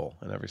old soul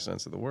in every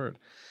sense of the word.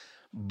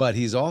 But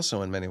he's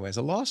also, in many ways,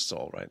 a lost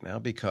soul right now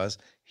because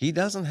he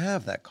doesn't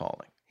have that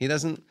calling. He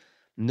doesn't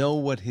know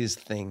what his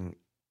thing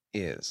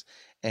is.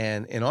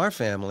 And in our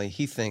family,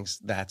 he thinks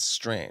that's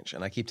strange.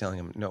 And I keep telling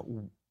him,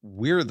 no,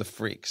 we're the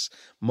freaks.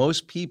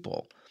 Most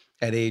people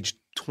at age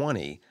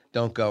 20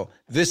 don't go,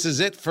 this is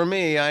it for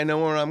me, I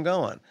know where I'm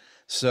going.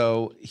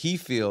 So he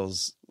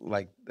feels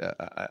like,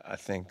 I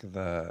think,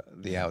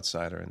 the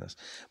outsider in this.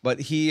 But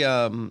he,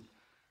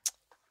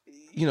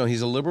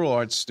 he's a liberal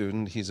arts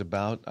student. He's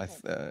about,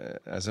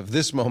 as of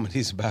this moment,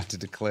 he's about to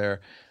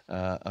declare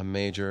a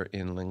major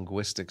in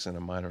linguistics and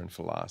a minor in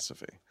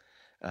philosophy.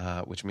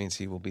 Which means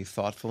he will be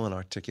thoughtful and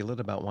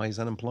articulate about why he's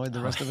unemployed the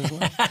rest of his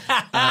life.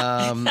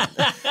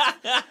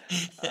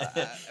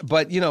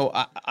 But,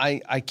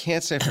 I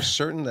can't say for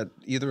certain that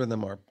either of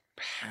them are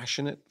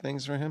passionate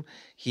things for him.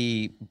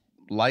 He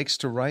likes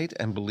to write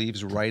and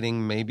believes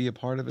writing may be a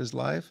part of his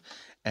life.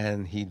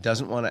 And he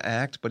doesn't want to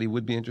act, but he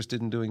would be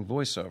interested in doing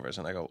voiceovers.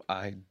 And I go,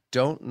 I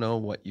don't know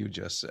what you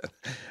just said.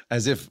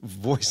 As if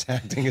voice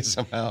acting is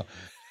somehow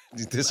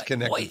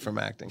disconnected from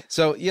acting.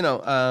 So,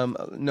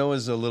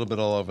 Noah's a little bit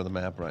all over the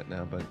map right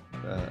now, but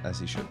as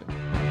he should be.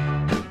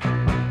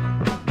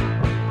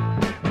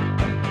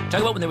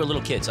 Talk about when they were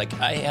little kids. Like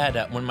I had,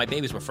 when my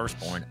babies were first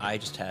born, I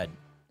just had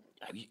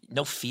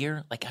no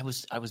fear. Like I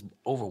was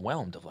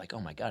overwhelmed of like,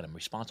 oh my God, I'm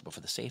responsible for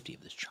the safety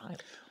of this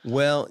child.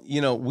 Well,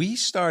 we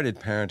started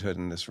parenthood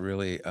in this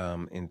really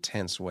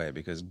intense way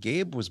because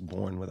Gabe was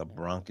born with a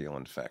bronchial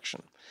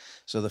infection.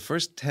 So the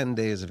first 10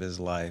 days of his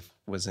life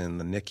was in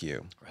the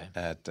NICU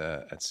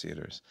at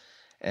Cedars.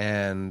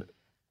 And,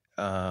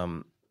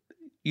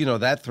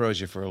 that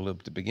throws you for a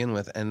loop to begin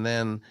with. And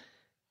then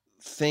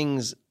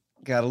things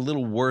got a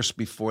little worse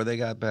before they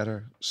got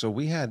better. So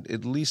we had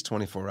at least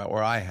 24 hours,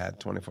 or I had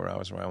 24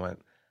 hours where I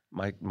went,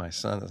 my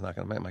son is not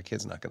going to make it, my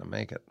kid's not going to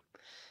make it.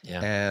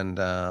 Yeah. And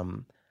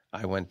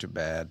I went to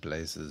bad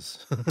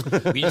places.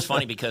 It's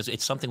funny because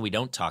it's something we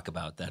don't talk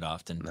about that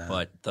often,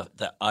 but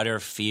the utter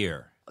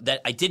fear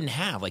that I didn't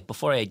have. Like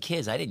before I had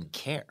kids, I didn't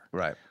care.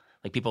 Right.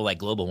 Like people like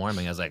global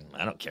warming, I was like,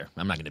 I don't care.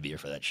 I'm not going to be here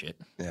for that shit.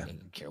 Yeah. I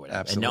don't care what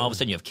happens. Absolutely. And now all of a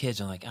sudden you have kids,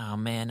 and like, oh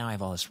man, now I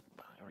have all this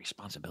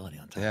responsibility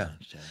on top. Yeah.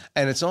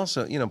 And it's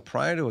also,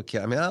 prior to a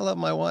kid, I mean, I love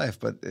my wife,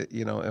 but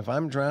if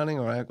I'm drowning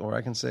or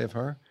I can save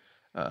her,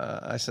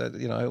 I said,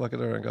 I look at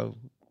her and go,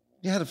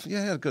 you had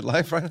a good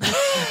life, right?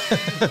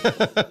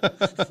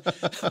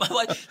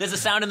 There's a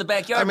sound in the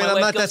backyard. I mean,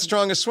 I'm not that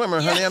strong a swimmer,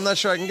 honey. I'm not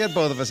sure I can get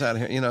both of us out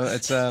of here.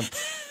 It's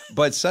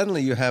but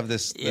suddenly you have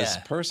this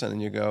person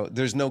and you go,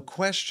 there's no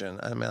question.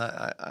 I mean,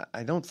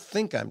 I don't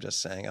think I'm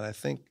just saying it. I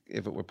think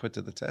if it were put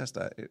to the test,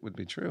 it would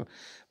be true.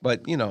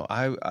 But,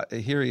 I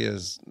here he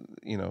is,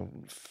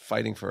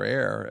 fighting for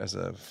air as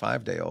a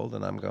 5-day-old,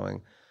 and I'm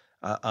going,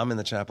 I'm in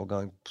the chapel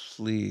going,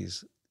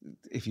 please,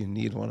 if you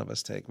need one of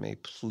us, take me.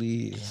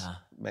 Please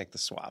make the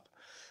swap.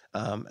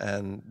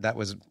 And that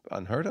was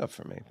unheard of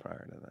for me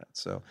prior to that.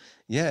 So,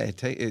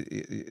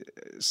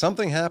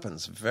 something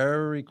happens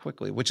very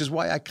quickly, which is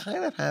why I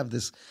kind of have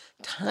this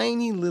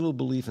tiny little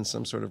belief in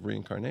some sort of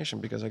reincarnation,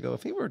 because I go,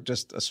 if he were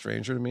just a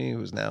stranger to me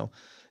who's now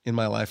in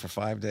my life for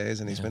 5 days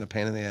and he's been a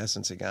pain in the ass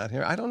since he got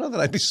here, I don't know that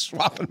I'd be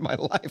swapping my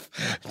life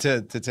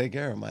to take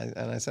care of him.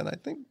 And I said, I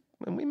think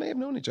we may have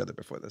known each other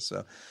before this.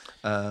 So,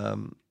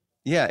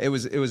 Yeah, it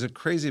was a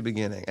crazy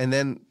beginning. And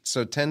then,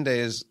 so 10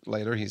 days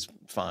later, he's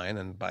fine.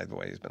 And by the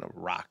way, he's been a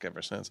rock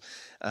ever since.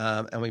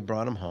 And we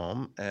brought him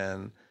home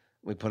and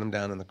we put him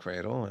down in the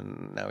cradle,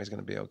 and now he's going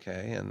to be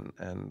okay.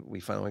 And we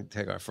finally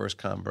take our first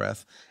calm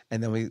breath.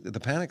 And then the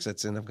panic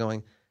sets in of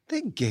going,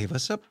 they gave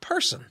us a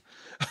person.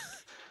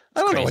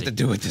 I don't know what to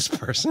do with this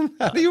person.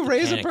 How do you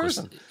raise a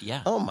person?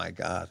 Oh my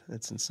God,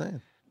 it's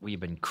insane. We've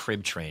been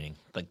crib training.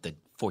 Like the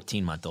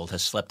 14-month-old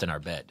has slept in our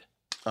bed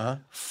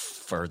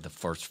for the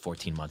first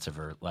 14 months of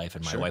her life.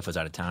 And my wife was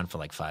out of town for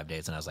like 5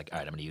 days. And I was like, all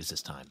right, I'm going to use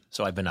this time.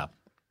 So I've been up.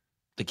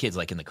 The kid's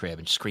like in the crib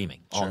and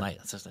screaming all night.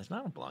 I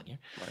don't belong here.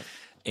 Right.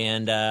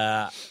 And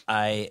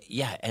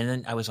and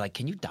then I was like,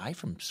 can you die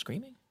from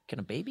screaming? Can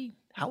a baby?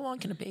 How long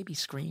can a baby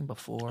scream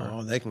before?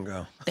 Oh, they can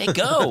go. They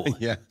go.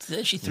 Yeah. So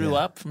then she threw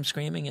up from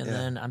screaming, and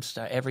then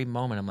every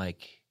moment I'm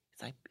like,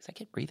 is that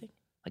kid breathing?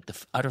 Like the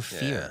utter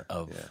fear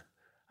of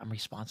I'm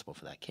responsible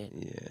for that kid.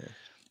 Yeah.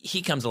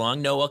 He comes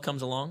along. Noah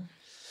comes along.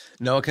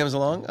 Noah comes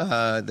along.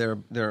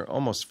 They're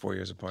almost 4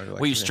 years apart.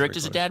 Were you strict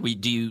as a dad?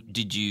 Do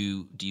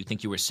you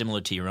think you were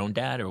similar to your own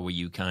dad, or were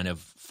you kind of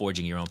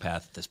forging your own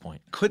path at this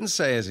point? Couldn't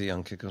say as a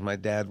young kid because my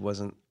dad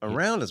wasn't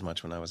around as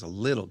much when I was a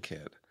little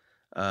kid.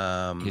 He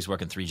was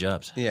working 3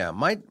 jobs. Yeah,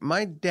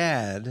 my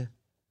dad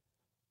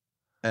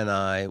and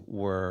I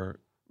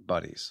were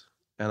buddies,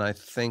 and I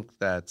think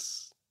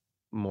that's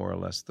more or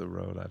less the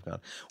road I've gone.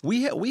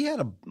 We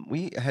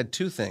had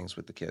 2 things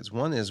with the kids.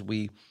 One is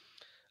we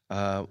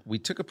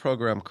took a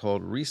program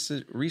called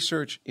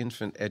Research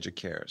Infant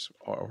Educares,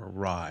 or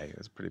RIE.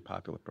 It's a pretty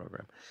popular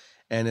program.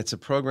 And it's a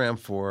program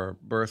for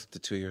birth to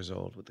 2 years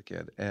old with the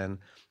kid. And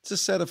it's a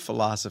set of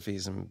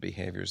philosophies and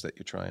behaviors that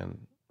you try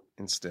and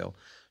instill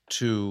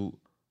to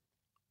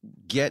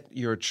get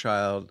your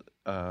child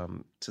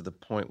to the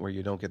point where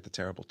you don't get the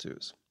terrible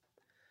twos.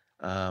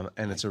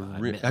 And it's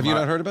have you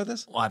not heard about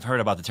this? Well, I've heard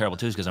about the terrible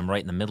twos because I'm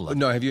right in the middle of it.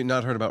 No, have you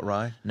not heard about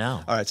RIE?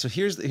 No. All right, so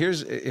here's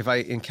if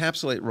I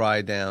encapsulate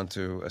RIE down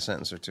to a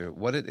sentence or two,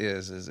 what it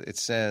is it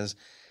says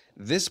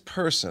this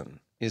person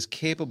is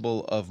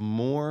capable of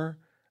more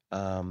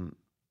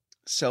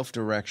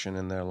self-direction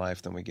in their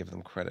life than we give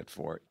them credit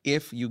for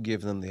if you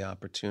give them the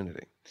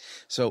opportunity.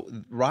 So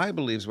RIE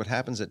believes what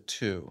happens at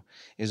 2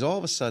 is all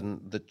of a sudden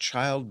the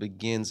child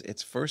begins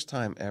its first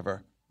time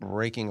ever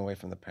breaking away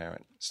from the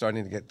parent,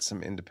 starting to get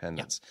some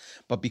independence. Yeah.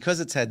 But because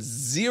it's had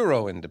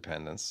 0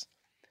 independence,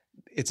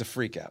 it's a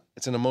freak out.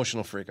 It's an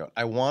emotional freak out.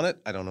 I want it.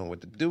 I don't know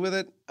what to do with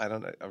it. I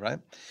don't know. All right.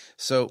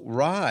 So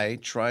RIE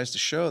tries to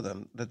show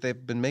them that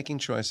they've been making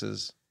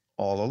choices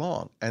all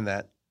along, and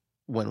that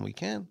when we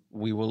can,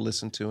 we will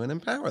listen to and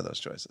empower those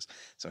choices.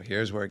 So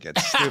here's where it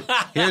gets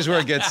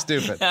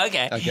stupid.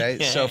 Okay.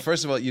 Yeah. So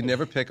first of all, you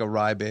never pick a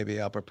RIE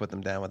baby up or put them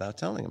down without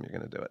telling them you're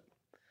going to do it.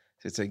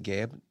 So you'd say,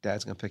 Gabe,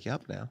 Dad's going to pick you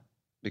up now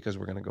because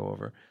we're going to go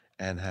over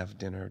and have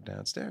dinner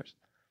downstairs.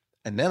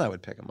 And then I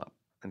would pick him up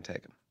and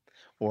take him.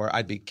 Or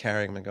I'd be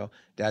carrying him and go,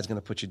 Dad's going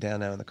to put you down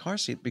now in the car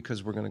seat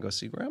because we're going to go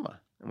see Grandma.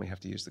 And we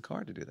have to use the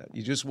car to do that.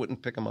 You just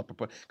wouldn't pick them up or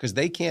put, because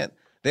they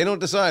don't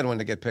decide when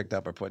to get picked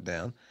up or put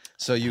down.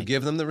 So you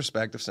give them the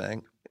respect of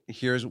saying,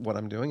 here's what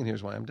I'm doing and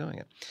here's why I'm doing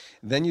it.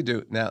 Then you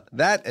do. Now,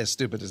 that, as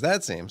stupid as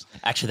that seems.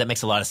 Actually, that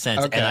makes a lot of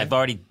sense. Okay. And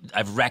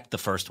I've wrecked the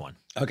first one.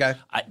 Okay.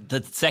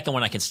 The second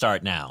one I can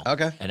start now.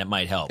 Okay. And it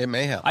might help. It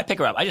may help. I pick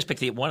her up. I just pick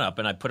the one up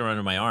and I put her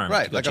under my arm.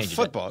 Right, like a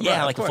football. Yeah,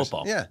 right, like a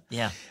football. Yeah.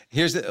 Yeah.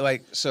 Here's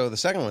so the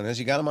second one is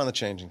you got them on the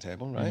changing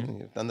table, right? Mm-hmm. And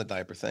you've done the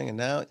diaper thing. And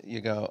now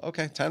you go,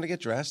 okay, time to get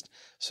dressed.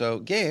 So,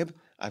 Gabe,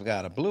 I've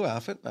got a blue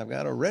outfit. I've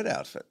got a red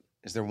outfit.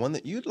 Is there one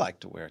that you'd like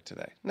to wear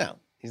today? Now,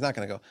 he's not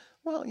going to go,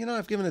 well,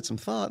 I've given it some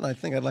thought and I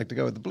think I'd like to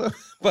go with the blue.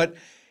 But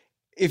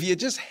if you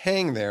just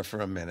hang there for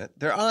a minute,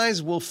 their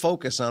eyes will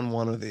focus on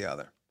one or the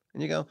other.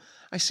 And you go,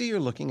 I see you're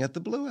looking at the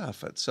blue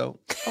outfit. So,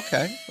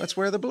 okay, let's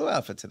wear the blue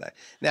outfit today.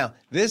 Now,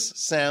 this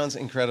sounds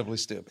incredibly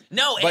stupid.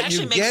 No, it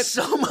actually makes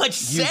so much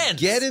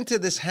sense. You get into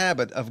this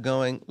habit of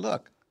going,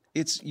 look,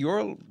 it's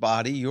your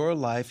body, your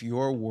life,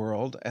 your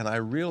world, and I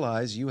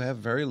realize you have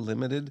very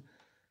limited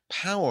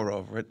power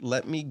over it.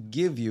 Let me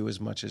give you as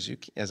much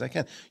as I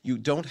can. You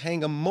don't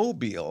hang a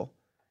mobile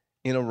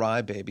in a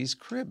RIE baby's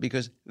crib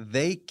because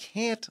they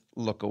can't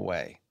look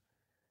away.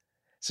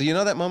 So you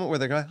know that moment where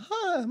they're going,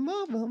 hi,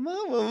 mobile.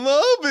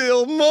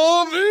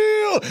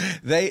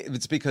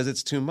 It's because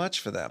it's too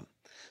much for them.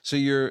 So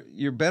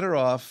you're better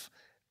off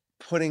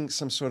putting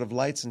some sort of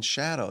lights and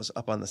shadows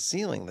up on the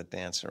ceiling that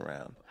dance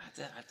around.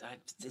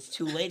 It's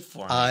too late for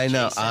me. I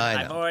know.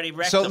 I've already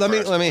wrecked So the let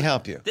first me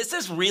help you. This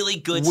is really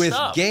good With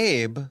stuff.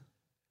 Gabe,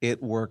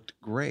 it worked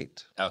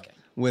great. Okay.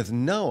 With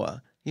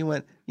Noah, he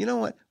went, you know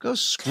what? Go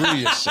screw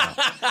yourself.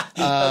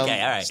 Okay,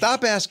 all right.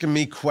 Stop asking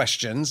me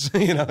questions,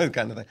 kind of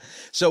thing.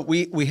 So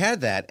we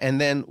had that,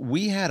 and then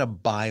we had a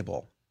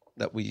Bible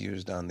that we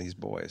used on these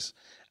boys,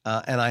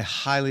 and I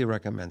highly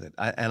recommend it.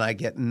 And I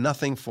get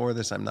nothing for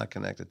this. I'm not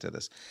connected to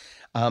this.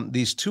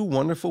 These 2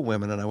 wonderful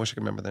women, and I wish I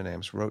could remember their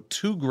names, wrote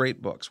 2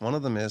 great books. One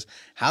of them is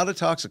How to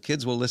Talk So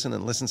Kids Will Listen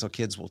and Listen So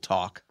Kids Will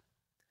Talk.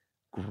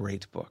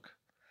 Great book.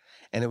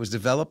 And it was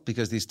developed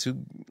because these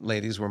two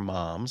ladies were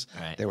moms.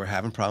 Right. They were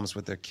having problems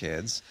with their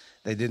kids.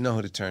 They didn't know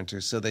who to turn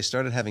to. So they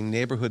started having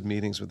neighborhood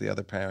meetings with the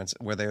other parents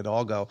where they would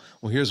all go,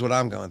 well, here's what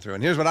I'm going through,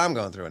 and here's what I'm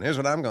going through, and here's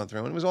what I'm going through.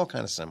 And it was all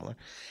kind of similar.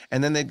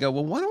 And then they'd go,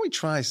 well, why don't we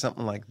try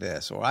something like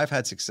this? Or I've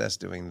had success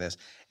doing this.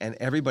 And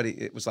everybody,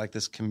 it was like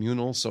this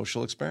communal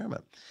social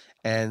experiment.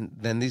 And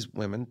then these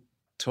women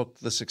took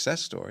the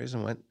success stories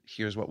and went,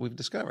 here's what we've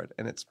discovered.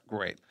 And it's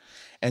great.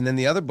 And then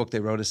the other book they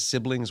wrote is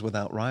Siblings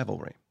Without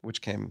Rivalry,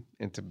 which came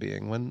into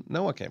being when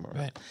Noah came around.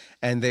 Right.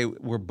 And they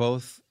were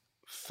both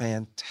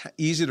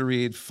easy to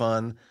read,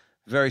 fun,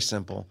 very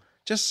simple.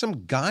 Just some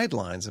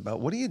guidelines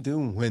about what do you do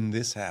when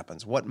this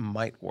happens? What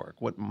might work?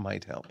 What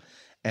might help?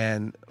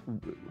 And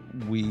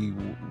we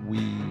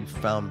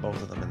found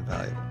both of them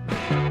invaluable.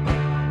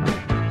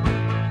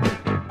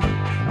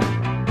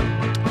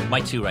 My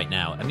two right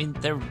now, I mean,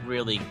 they're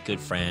really good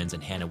friends,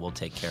 and Hannah will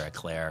take care of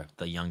Claire,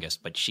 the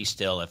youngest, but she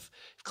still, if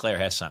Claire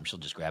has something, she'll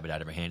just grab it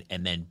out of her hand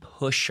and then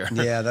push her.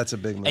 Yeah, that's a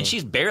big move. And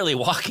she's barely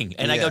walking.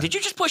 And I go, did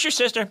you just push your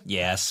sister?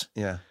 Yes.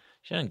 Yeah.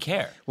 She doesn't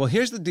care. Well,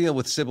 here's the deal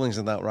with Siblings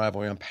Without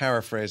Rivalry. I'm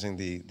paraphrasing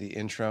the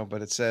intro,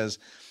 but it says,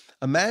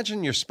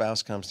 imagine your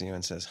spouse comes to you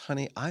and says,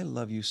 honey, I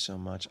love you so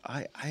much.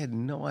 I had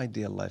no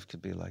idea life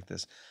could be like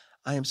this.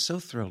 I am so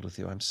thrilled with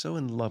you. I'm so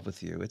in love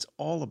with you. It's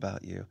all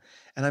about you.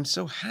 And I'm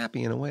so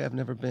happy in a way I've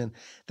never been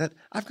that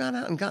I've gone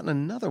out and gotten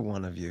another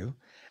one of you.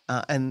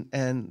 And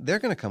they're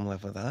going to come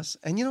live with us.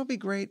 And, you know, it'd be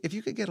great if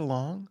you could get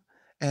along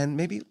and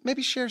maybe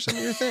share some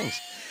of your things.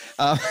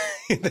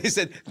 They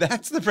said,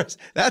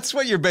 that's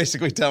what you're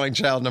basically telling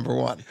child number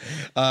one.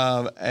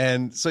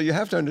 And so you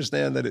have to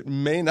understand that it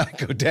may not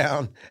go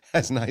down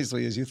as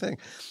nicely as you think.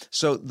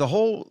 So the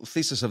whole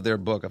thesis of their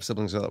book, of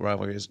Siblings Without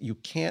Rivalry, is you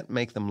can't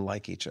make them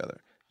like each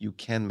other. You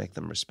can make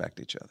them respect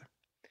each other.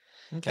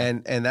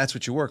 Okay. And that's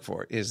what you work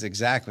for, is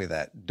exactly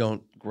that.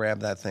 Don't grab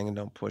that thing and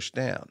don't push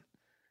down.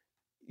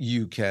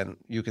 You can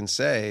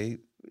say,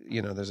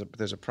 you know,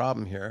 there's a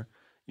problem here.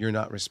 You're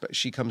not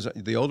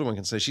the older one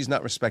can say, she's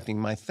not respecting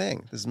my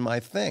thing. This is my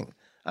thing.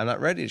 I'm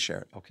not ready to share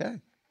it. Okay.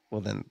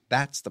 Well, then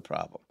that's the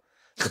problem.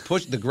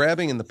 The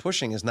grabbing and the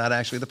pushing is not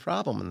actually the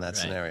problem in that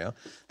scenario.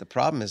 The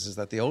problem is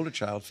that the older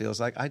child feels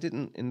like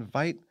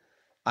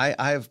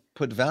I've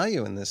put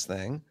value in this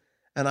thing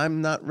and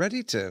I'm not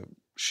ready to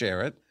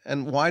share it.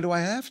 And why do I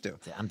have to?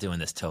 I'm doing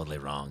this totally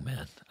wrong,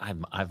 man.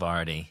 I've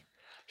already.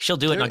 She'll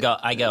do it, and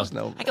I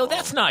go.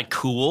 That's not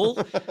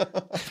cool.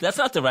 That's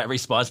not the right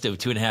response to a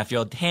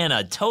 2.5-year-old.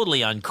 Hannah,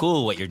 totally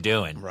uncool what you're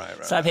doing.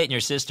 Right. Stop hitting your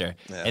sister,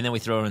 and then we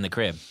throw her in the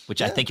crib,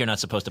 which I think you're not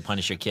supposed to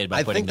punish your kid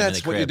by putting them in the crib. I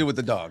think that's what you do with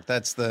the dog.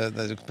 That's the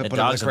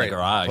dog's in the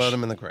garage. Put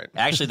him in the crate.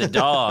 Actually, the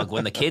dog,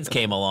 when the kids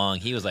came along,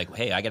 he was like,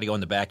 "Hey, I got to go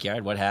in the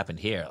backyard. What happened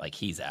here?" Like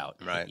he's out.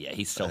 Right. Yeah,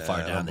 he's so far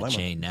down the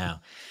chain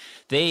now.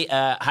 They,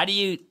 how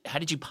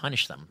did you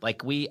punish them?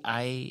 Like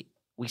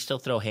we still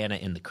throw Hannah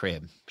in the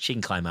crib. She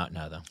can climb out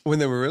now, though. When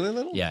they were really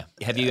little? Yeah.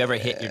 Have you ever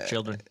hit your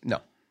children?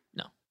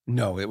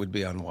 No, it would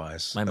be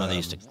unwise. My mother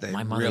used to.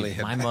 My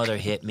mother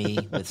hit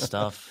me with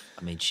stuff.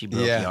 I mean, she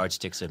broke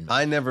yardsticks and.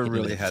 I never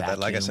really had that.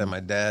 Like I said, my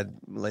dad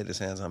laid his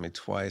hands on me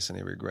twice, and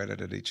he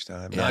regretted it each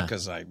time. Not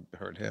because I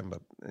hurt him,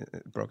 but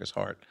it broke his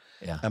heart.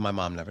 Yeah. And my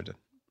mom never did.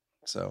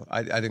 So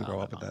I didn't grow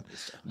up with that.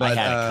 But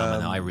I had it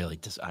coming, though. I really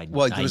just.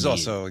 Well, it was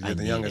also you're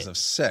the youngest of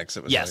 6.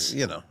 It was like,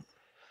 you know.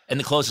 And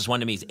the closest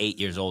one to me is 8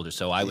 years older,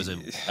 so I was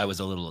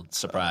a little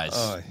surprised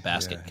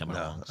coming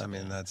along. So. I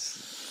mean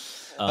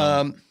that's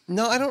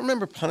no, I don't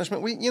remember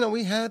punishment.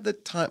 We had the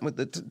time with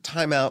the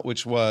timeout,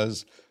 which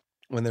was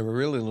when they were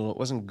really little. It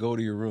wasn't go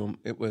to your room.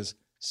 It was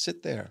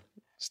sit there,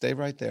 stay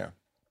right there,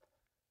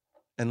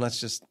 and let's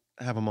just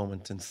have a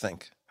moment and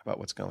think about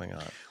what's going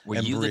on. Were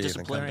you the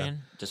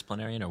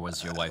disciplinarian, or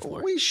was your wife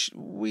more?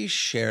 We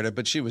shared it,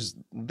 but she was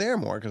there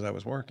more because I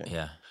was working.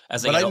 Yeah.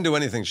 But I didn't do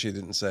anything she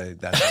didn't say.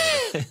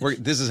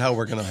 This is how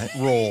we're going to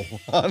roll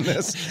on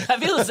this. I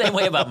feel the same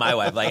way about my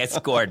wife. Like, I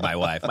scored my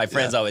wife. My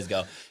friends always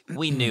go,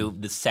 we knew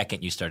the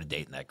second you started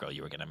dating that girl,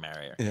 you were going to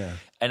marry her. Yeah.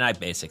 And I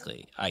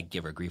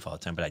give her grief all the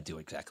time, but I do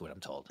exactly what I'm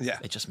told. Yeah.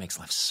 It just makes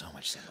life so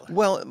much simpler.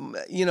 Well,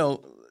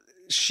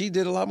 she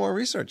did a lot more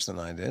research than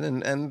I did.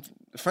 And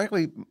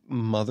frankly,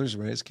 mothers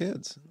raise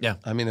kids. Yeah.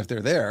 I mean, if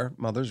they're there,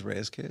 mothers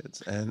raise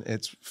kids. And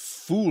it's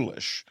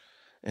foolish,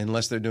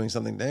 unless they're doing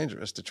something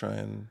dangerous, to try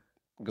and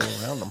go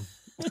around them.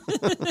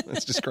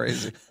 It's just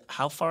crazy.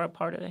 How far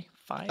apart are they?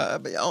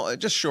 5?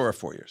 Just short of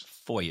 4 years.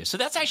 4 years. So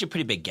that's actually a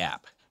pretty big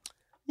gap.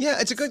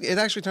 Yeah, it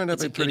actually turned out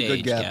to be a pretty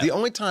good gap. The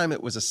only time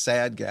it was a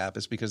sad gap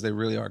is because they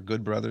really are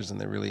good brothers and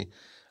they really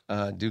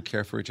do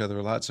care for each other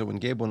a lot. So when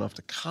Gabe went off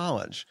to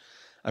college,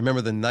 I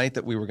remember the night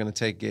that we were going to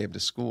take Gabe to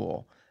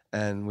school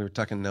and we were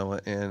tucking Noah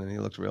in and he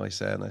looked really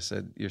sad. And I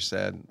said, "You're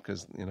sad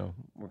because,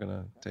 we're going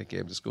to take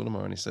Gabe to school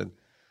tomorrow." And he said,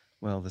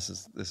 "Well, this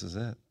is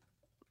it."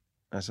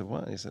 I said,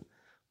 "What?" He said,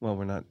 "Well,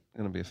 we're not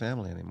going to be a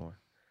family anymore."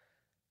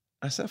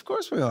 I said, "Of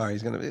course we are.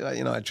 He's going to be."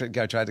 I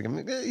tried to give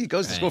him. He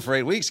goes to school for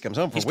 8 weeks, comes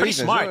home for weeks. He's pretty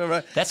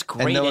smart. That's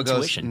great and Noah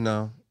intuition. Goes,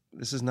 "No,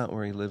 this is not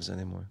where he lives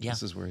anymore. Yeah.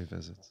 This is where he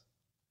visits."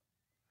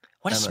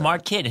 What a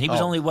smart kid. And he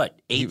was only,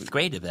 eighth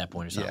grade at that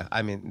point or something? Yeah,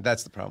 I mean,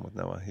 that's the problem with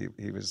Noah.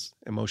 He was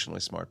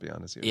emotionally smart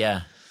beyond his years.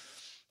 Yeah.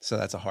 So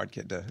that's a hard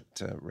kid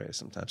to raise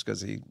sometimes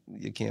because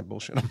you can't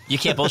bullshit him. You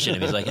can't bullshit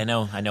him. He's like, I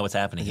know what's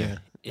happening here.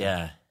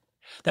 Yeah.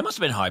 That must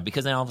have been hard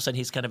because then all of a sudden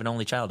he's kind of an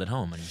only child at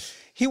home. And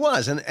he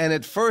was. And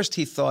at first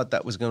he thought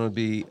that was going to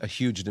be a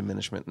huge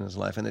diminishment in his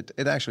life. And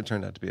it actually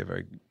turned out to be a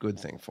very good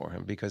thing for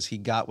him because he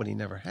got what he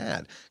never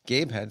had.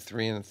 Gabe had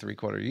 3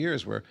 3/4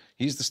 years where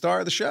he's the star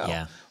of the show.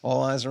 Yeah.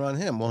 All eyes are on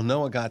him. Well,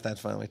 Noah got that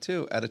finally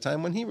too at a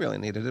time when he really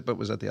needed it, but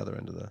was at the other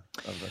end of the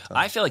time.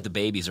 I feel like the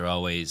babies are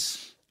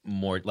always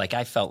more like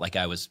I felt like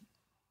I was,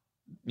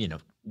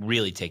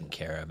 really taken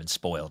care of and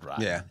spoiled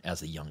rotten as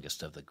the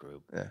youngest of the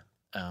group. Yeah.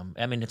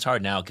 I mean, it's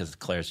hard now because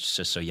Claire's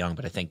just so young,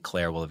 but I think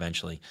Claire will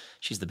eventually –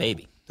 she's the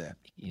baby. Yeah.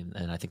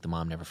 And I think the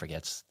mom never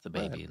forgets the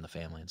baby and the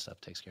family and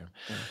stuff, takes care of them.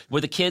 Yeah. Were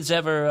the kids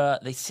ever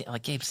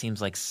Gabe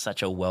seems like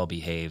such a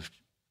well-behaved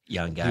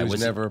young guy. He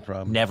was never a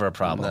problem. Never a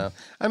problem. No.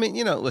 I mean,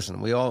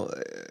 listen, we all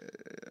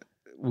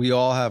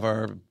have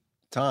our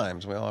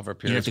times. We all have our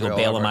periods. You didn't have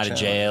to go bail him out of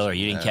jail, or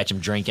you didn't catch him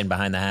drinking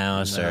behind the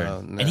house.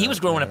 And he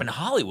was growing up in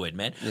Hollywood,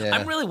 man. Yeah.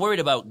 I'm really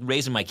worried about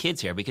raising my kids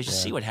here because you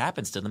see what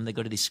happens to them. They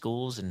go to these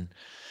schools and –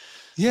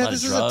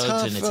 this is drugs, a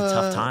tough, and it's a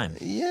tough time.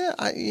 Yeah,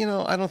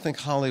 I don't think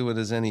Hollywood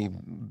is any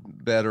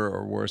better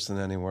or worse than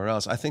anywhere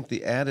else. I think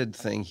the added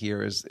thing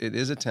here is it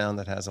is a town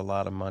that has a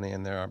lot of money,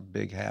 and there are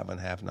big have and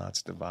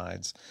have-nots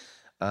divides.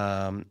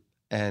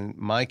 And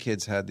my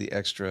kids had the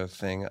extra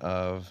thing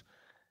of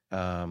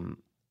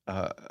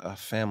a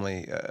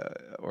family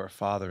or a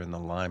father in the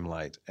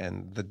limelight,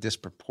 and the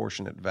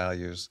disproportionate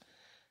values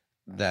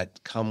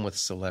that come with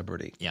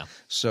celebrity. Yeah.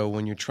 So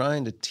when you're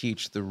trying to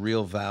teach the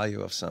real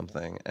value of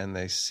something and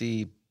they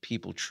see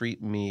people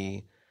treat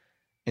me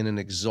in an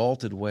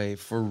exalted way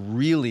for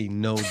really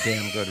no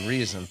damn good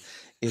reason,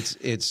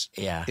 it's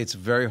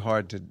very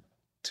hard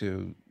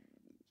to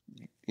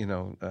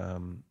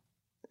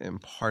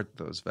impart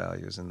those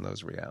values and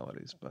those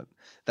realities. But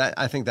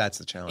I think that's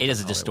the challenge. It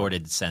is a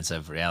distorted sense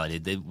of reality.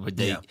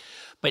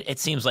 But it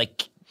seems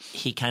like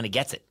he kind of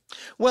gets it.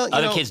 Well,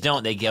 other kids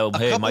don't. They go,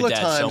 "Hey, my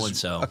dad's so and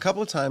so." A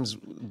couple of times,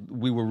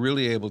 we were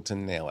really able to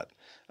nail it.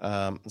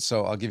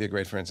 So I'll give you a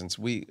great, for instance.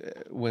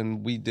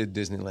 When we did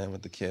Disneyland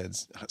with the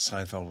kids,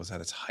 Seinfeld was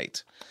at its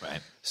height. Right.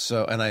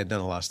 So, and I had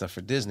done a lot of stuff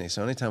for Disney.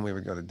 So anytime we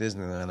would go to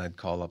Disneyland, I'd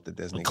call up the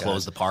Disney guys.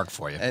 Close the park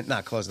for you. And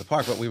not close the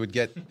park, but we would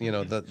get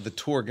the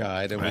tour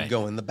guide and we'd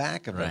go in the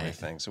back of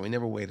everything. So we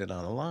never waited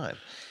on a line.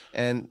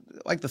 And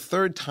like the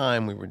third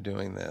time we were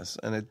doing this,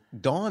 and it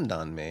dawned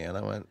on me, and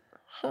I went,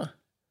 I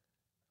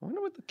wonder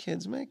what the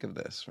kids make of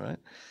this, right?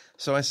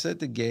 So I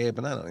said to Gabe,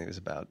 and I don't know, he was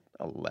about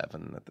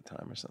 11 at the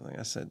time or something.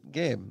 I said,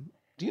 Gabe,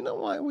 do you know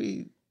why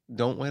we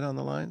don't wait on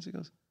the lines? He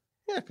goes,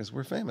 yeah, because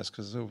we're famous,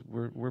 because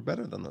we're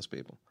better than those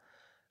people.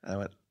 And I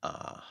went,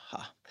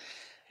 aha.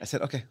 I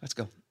said, okay, let's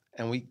go.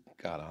 And we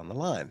got on the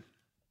line.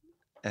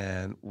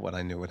 And what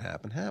I knew would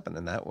happen happened.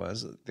 And that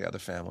was the other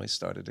families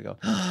started to go,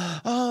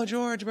 oh,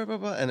 George, blah, blah,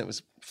 blah. And it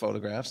was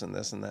photographs and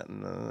this and that.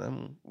 And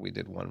then we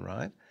did one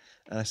ride.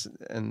 And I said,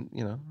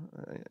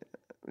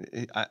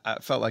 I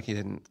felt like he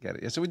didn't get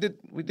it. So we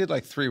did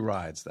like 3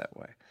 rides that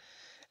way.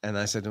 And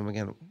I said to him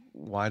again,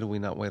 why do we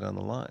not wait on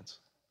the lines?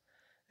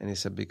 And he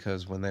said,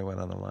 because when they went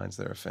on the lines,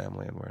 they're a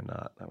family and we're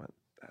not. I went,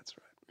 that's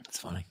right. That's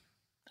funny.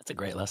 That's a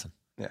great lesson.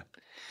 Yeah.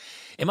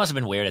 It must have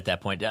been weird at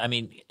that point. I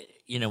mean,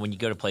 when you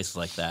go to places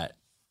like that,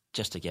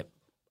 just to get,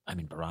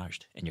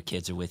 barraged, and your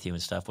kids are with you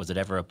and stuff, was it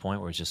ever a point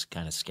where it's just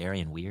kind of scary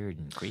and weird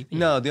and creepy?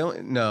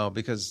 No,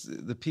 because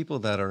the people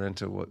that are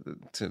into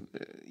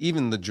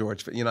even the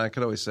George, I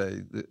could always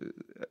say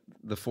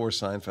the 4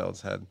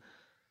 Seinfelds had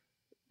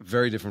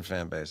very different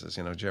fan bases.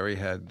 Jerry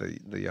had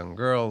the young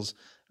girls.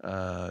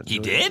 He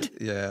did?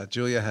 Yeah,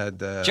 Julia had.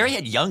 Jerry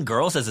had young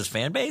girls as his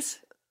fan base?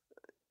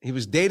 He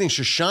was dating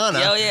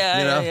Shoshana. Oh,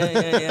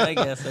 yeah, I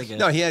guess.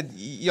 No, he had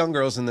young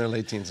girls in their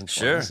late teens and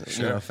 20s.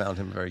 Sure. Found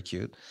him very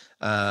cute.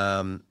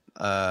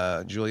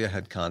 Julia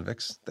had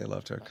convicts. They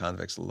loved her.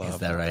 Convicts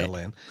loved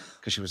Elaine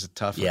because she was a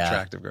tough,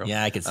 attractive girl.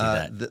 Yeah, I could see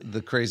that.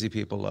 The crazy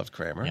people loved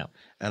Kramer. Yeah.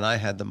 And I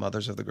had the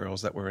mothers of the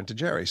girls that were into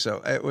Jerry.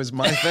 So it was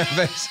my fan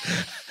base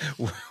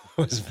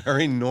was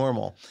very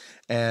normal.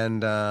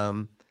 And,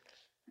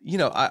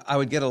 I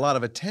would get a lot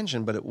of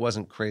attention, but it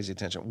wasn't crazy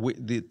attention.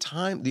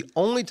 The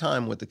only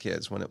time with the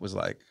kids when it was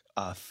like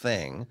a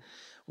thing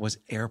was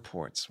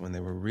airports when they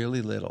were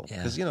really little.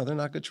 Because, they're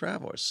not good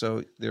travelers.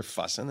 So they're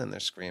fussing and they're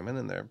screaming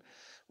and they're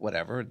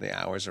whatever. The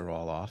hours are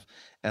all off.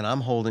 And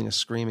I'm holding a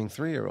screaming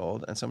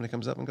 3-year-old and somebody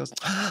comes up and goes,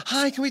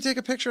 hi, can we take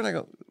a picture? And I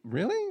go,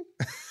 really?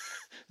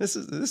 This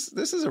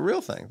is a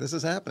real thing. This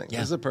is happening. Yeah.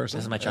 This is a person.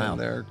 This is my child.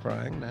 And they're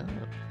crying now.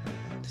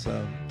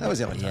 So that was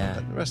the only time. Yeah.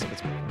 But the rest of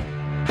it's good.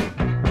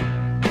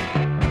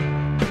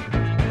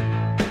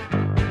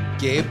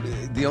 Gabe,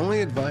 the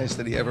only advice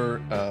that he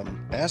ever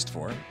asked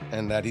for,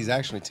 and that he's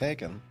actually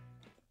taken,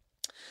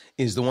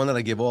 is the one that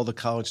I give all the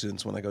college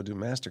students when I go do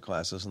master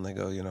classes, and they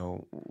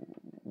go,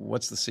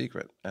 what's the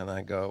secret? And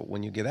I go,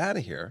 when you get out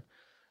of here,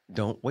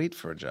 don't wait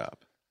for a job.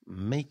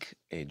 Make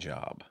a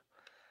job.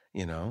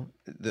 You know,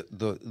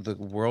 the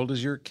world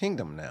is your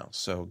kingdom now.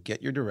 So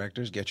get your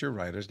directors, get your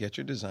writers, get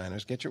your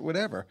designers, get your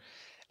whatever,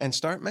 and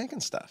start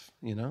making stuff.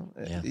 You know,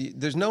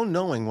 there's no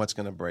knowing what's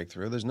going to break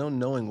through. There's no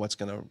knowing what's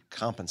going to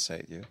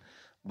compensate you.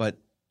 But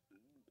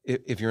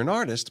if you're an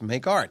artist,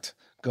 make art.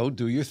 Go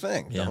do your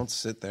thing. Yeah. Don't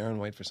sit there and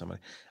wait for somebody.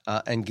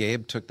 And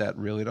Gabe took that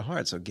really to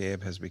heart. So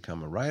Gabe has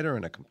become a writer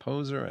and a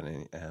composer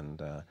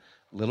and a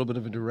little bit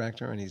of a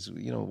director. And he's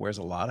wears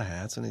a lot of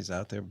hats, and he's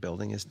out there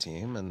building his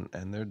team. And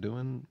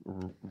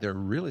they're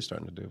really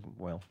starting to do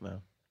well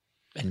now.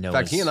 And in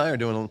fact, he and I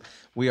are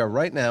we are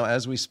right now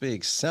as we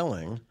speak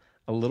selling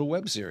a little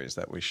web series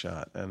that we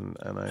shot, and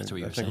I think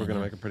we're going to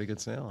make a pretty good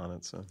sale on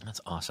it. So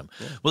that's awesome.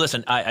 Yeah. Well,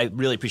 listen, I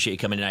really appreciate you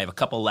coming in. I have a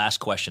couple last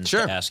questions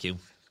to ask you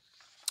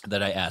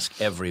that I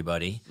ask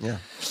everybody. Yeah.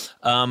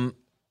 Hey, man,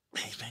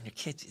 your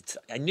kids,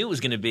 I knew it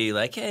was going to be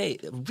like, hey,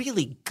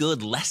 really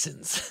good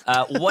lessons.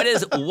 What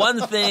is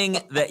one thing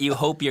that you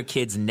hope your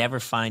kids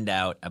never find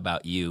out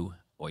about you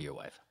or your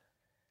wife?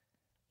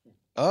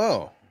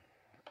 Oh.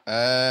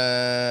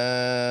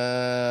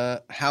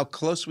 How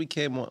close we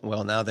came.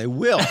 Well, now they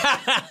will.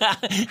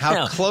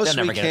 How close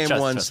we came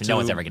once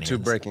to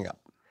breaking up.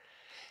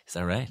 Is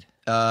that right?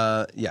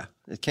 Yeah,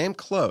 it came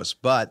close,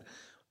 but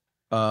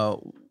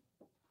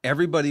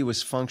everybody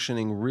was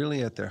functioning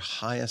really at their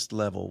highest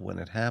level when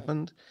it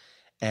happened,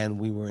 and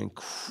we were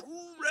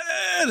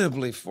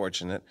incredibly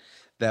fortunate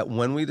that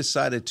when we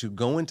decided to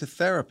go into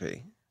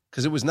therapy,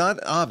 because it was not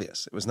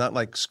obvious, it was not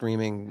like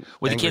screaming.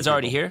 Were the kids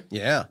already here?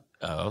 Yeah.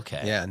 Oh,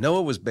 okay. Yeah,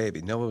 Noah was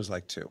baby. Noah was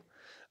like 2.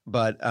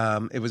 But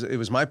it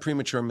was my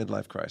premature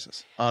midlife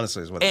crisis,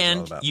 honestly, is what it was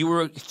all about. And you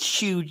were a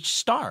huge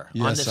star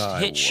on this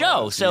hit was.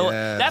 show. So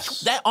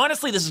yes.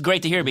 honestly, this is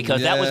great to hear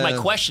because that was my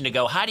question to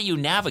go, how do you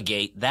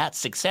navigate that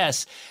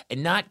success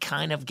and not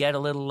kind of get a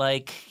little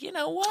like, you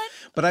know what?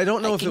 But I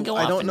don't know if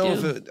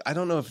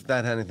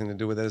that had anything to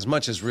do with it as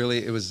much as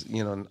really it was,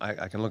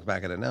 I can look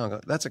back at it now and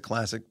go, that's a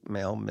classic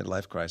male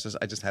midlife crisis.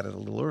 I just had it a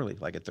little early,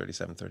 like at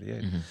 37,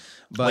 38. Mm-hmm.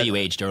 But well, you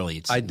aged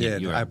early. I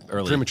did. You were I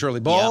early. Prematurely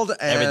bald. Yep.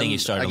 And everything you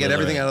started I get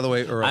everything out of the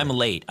way early. I'm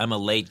late. I'm a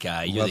late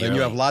guy. Well, then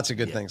you have lots of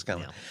good things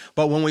coming. Yeah.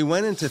 But when we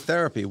went into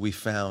therapy, we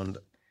found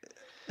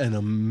an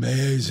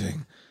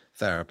amazing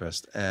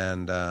therapist,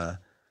 and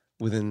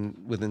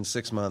within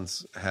 6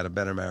 months, had a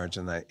better marriage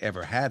than I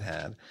ever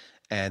had.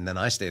 And then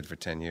I stayed for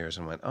 10 years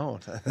and went, oh,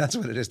 that's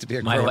what it is to be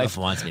a grown-up. My wife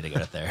wants me to go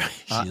to therapy.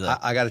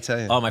 I got to tell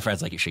you. All my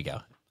friends like you should go.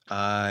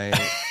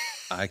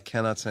 I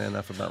cannot say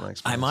enough about my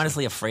experience. I'm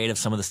honestly afraid of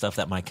some of the stuff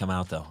that might come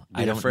out, though.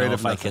 I don't know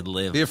if I could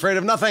live. Be afraid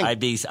of nothing.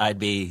 I'd be.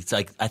 It's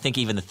like I think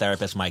even the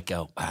therapist might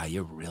go, "Wow,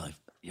 you're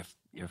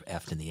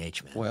effed in the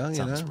H, man. Well,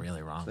 something's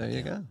really wrong." There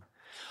you go.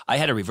 I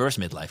had a reverse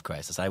midlife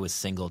crisis. I was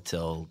single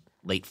till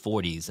late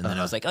 40s, and then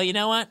I was like, "Oh, you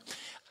know what?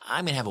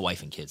 I'm gonna have a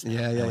wife and kids now."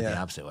 I went the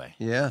opposite way.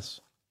 Yes.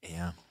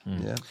 Yeah.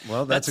 Yeah.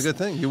 Well, that's a good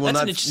thing. You will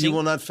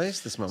not face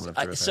this moment of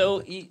truth.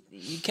 So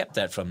you kept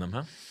that from them,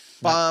 huh?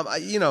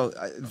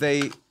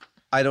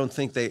 I don't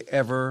think they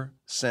ever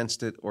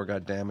sensed it or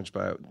got damaged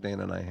by it.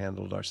 Dana and I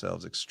handled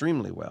ourselves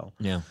extremely well.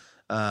 Yeah.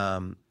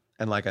 And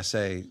like I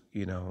say,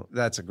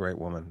 that's a great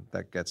woman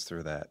that gets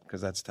through that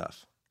because that's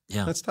tough.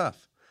 Yeah. That's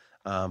tough.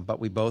 But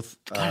we both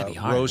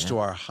rose to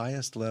our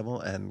highest level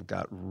and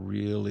got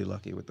really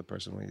lucky with the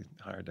person we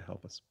hired to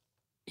help us.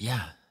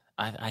 Yeah.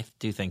 I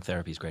do think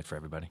therapy is great for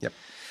everybody.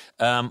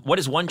 Yep. What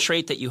is one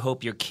trait that you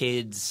hope your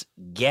kids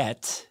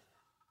get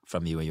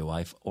from you or your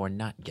wife, or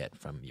not get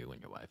from you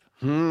and your wife?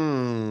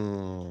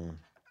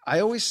 I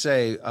always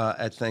say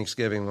at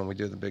Thanksgiving when we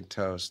do the big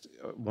toast,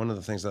 one of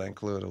the things that I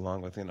include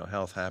along with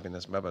health,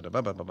 happiness, blah, blah,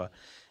 blah, blah, blah, blah,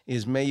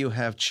 is may you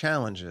have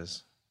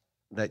challenges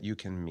that you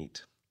can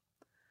meet,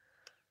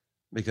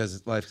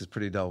 because life is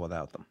pretty dull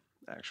without them,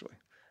 actually.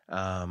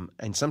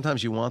 And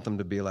sometimes you want them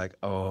to be like,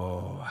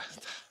 oh,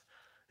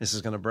 this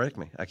is going to break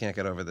me. I can't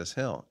get over this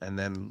hill. And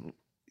then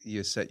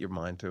you set your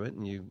mind to it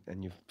and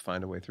you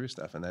find a way through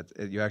stuff. And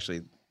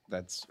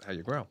that's how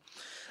you grow.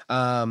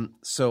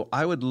 So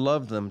I would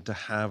love them to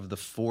have the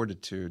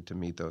fortitude to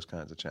meet those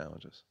kinds of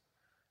challenges.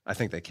 I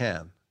think they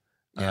can.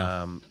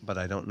 Yeah. But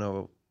I don't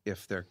know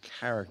if their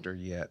character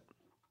yet,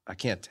 I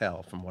can't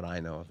tell from what I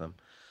know of them,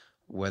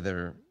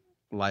 whether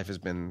life has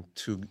been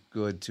too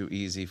good, too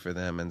easy for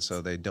them, and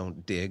so they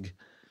don't dig,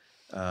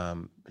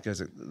 because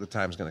the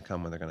time's going to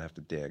come when they're going to have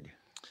to dig.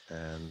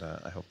 And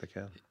I hope they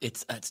can.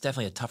 It's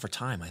definitely a tougher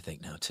time, I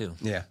think, now, too.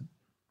 Yeah,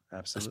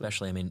 absolutely.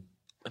 Especially, I mean,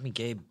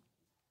 Gabe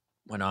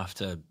went off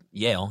to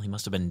Yale. He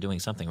must have been doing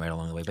something right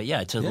along the way. But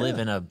to live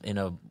in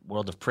a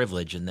world of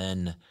privilege and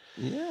then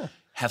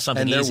have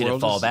something easy to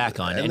fall back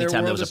on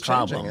anytime there was a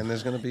problem. Changing, and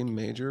there's going to be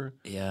major,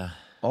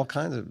 all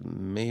kinds of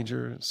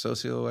major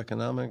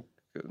socioeconomic,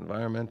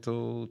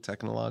 environmental,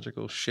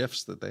 technological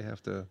shifts that they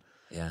have to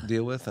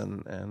deal with,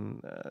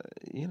 and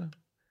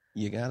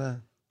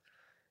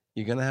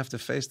you're gonna have to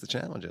face the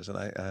challenges, and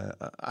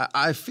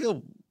I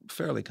feel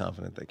fairly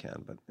confident they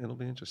can, but it'll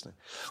be interesting.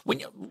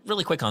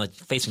 Really quick on the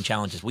facing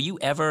challenges, will you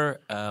ever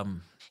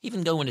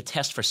even going to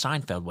test for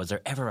Seinfeld, was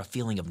there ever a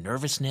feeling of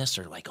nervousness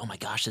or like, oh my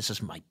gosh, this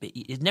is my?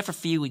 It never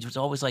few. It was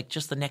always like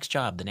just the next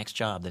job, the next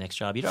job, the next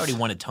job. You'd already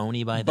won a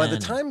Tony by then. By the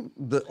time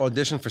the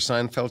audition for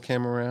Seinfeld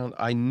came around,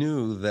 I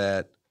knew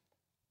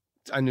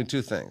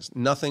two things.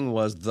 Nothing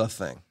was the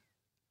thing.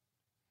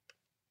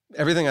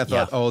 Everything I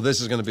thought, oh,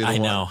 this is going to be the one. I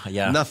know,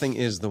 yeah. Nothing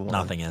is the one.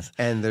 Nothing is.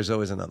 And there's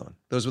always another one.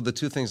 Those were the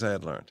two things I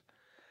had learned.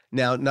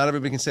 Now, not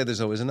everybody can say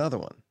there's always another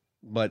one,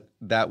 but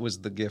that was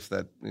the gift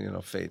that,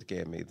 fate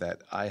gave me,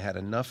 that I had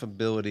enough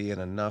ability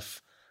and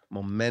enough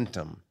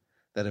momentum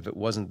that if it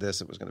wasn't this,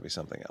 it was going to be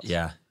something else.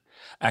 Yeah.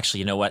 Actually,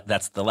 you know what?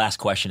 That's the last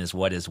question is,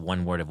 what is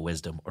one word of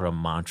wisdom or a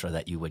mantra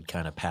that you would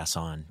kind of pass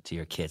on to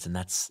your kids? And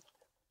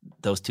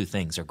those two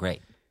things are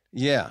great.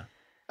 Yeah.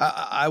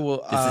 I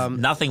will.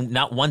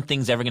 Not one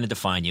thing's ever going to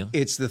define you.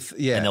 It's and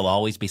there'll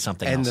always be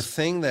something else. And the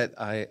thing that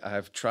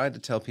I've tried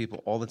to tell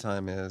people all the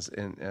time is,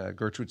 and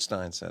Gertrude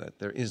Stein said it,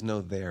 there is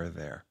no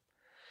there.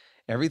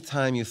 Every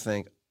time you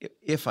think,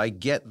 if I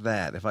get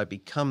that, if I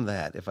become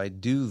that, if I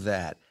do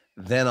that,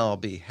 then I'll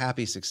be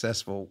happy,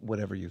 successful,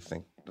 whatever you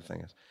think the thing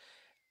is.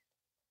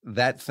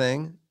 That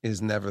thing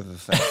is never the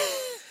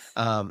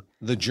thing.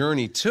 The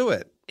journey to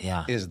it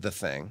is the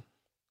thing,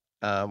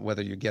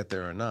 whether you get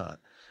there or not.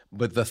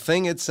 But the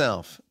thing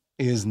itself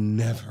is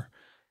never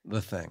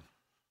the thing.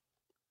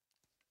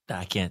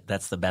 I can't.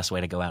 That's the best way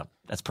to go out.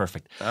 That's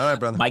perfect. All right,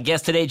 brother. My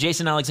guest today,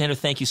 Jason Alexander,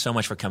 thank you so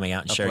much for coming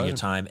out and sharing your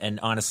time.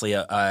 And honestly,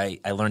 I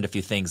learned a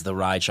few things. The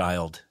Rye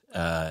Child.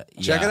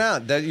 Check it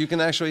out. That you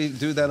can actually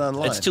do that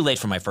online. It's too late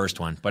for my first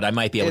one, but I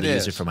might be able to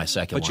use it for my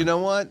second one. But you know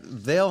what?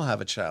 They'll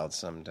have a child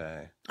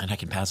someday. And I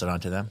can pass it on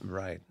to them?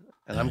 Right.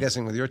 And I'm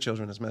guessing with your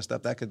children it's messed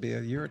up. That could be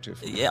a year or two.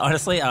 Yeah,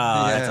 honestly?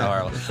 That's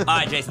horrible. All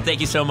right, Jason, thank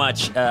you so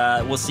much.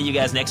 We'll see you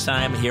guys next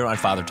time here on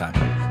Father Time.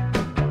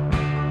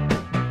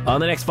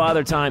 On the next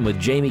Father Time with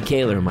Jamie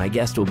Kaler, my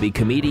guest will be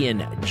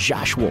comedian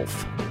Josh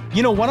Wolf.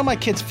 One of my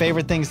kids'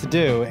 favorite things to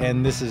do,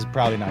 and this is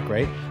probably not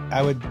great,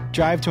 I would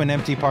drive to an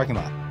empty parking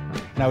lot,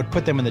 and I would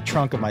put them in the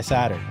trunk of my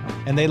Saturn.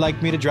 And they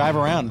liked me to drive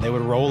around. They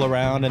would roll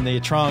around in the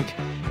trunk,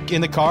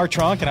 in the car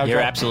trunk, and I would You're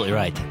absolutely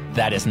right.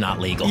 That is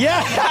not legal.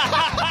 Yeah!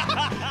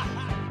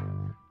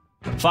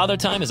 Father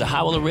Time is a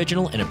Howell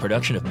original and a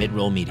production of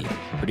Mid-Roll Media.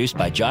 Produced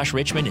by Josh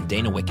Richmond and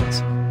Dana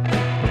Wickens.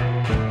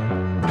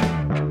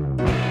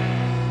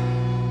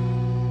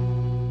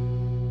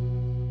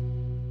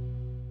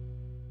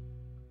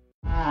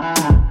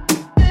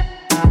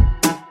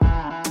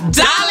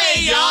 Dale,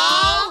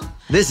 y'all!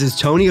 This is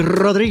Tony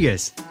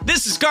Rodriguez.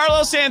 This is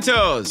Carlos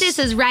Santos. This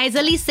is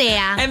Riza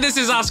Licea. And this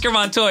is Oscar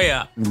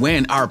Montoya.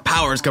 When our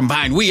powers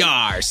combine, we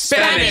are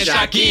Spanish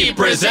Aquí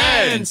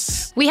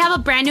Presents. We have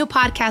a brand new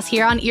podcast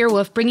here on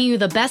Earwolf, bringing you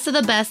the best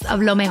of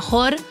lo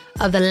mejor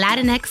of the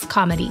Latinx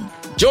comedy.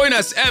 Join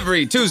us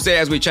every Tuesday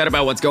as we chat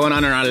about what's going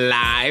on in our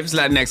lives,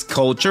 Latinx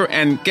culture,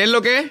 and ¿qué es lo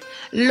que?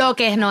 Lo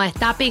que nos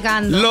está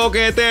picando. Lo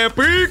que te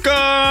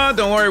pica.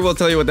 Don't worry, we'll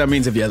tell you what that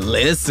means if you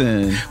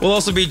listen. We'll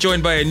also be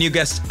joined by a new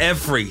guest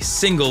every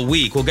single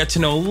week. We'll get to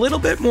know a little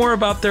bit more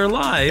about their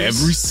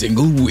lives. Every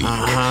single week.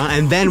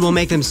 And then we'll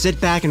make them sit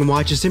back and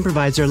watch us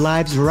improvise their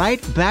lives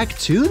right back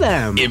to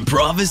them.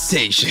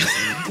 Improvisation.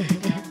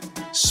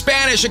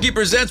 Spanish Aquí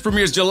Presents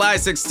premieres July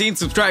 16th.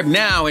 Subscribe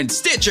now in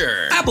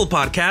Stitcher, Apple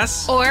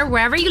Podcasts, or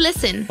wherever you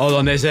listen. O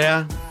donde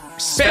sea.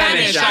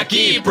 Spanish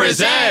Aquí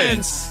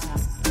Presents.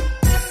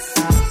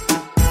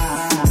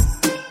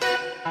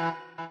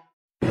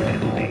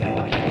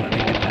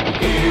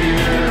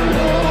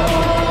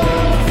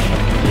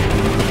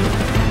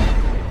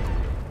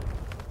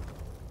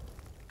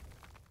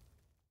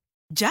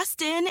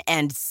 Justin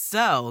and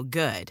so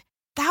good.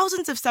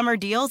 Thousands of summer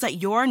deals at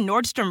your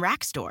Nordstrom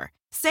Rack store.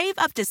 Save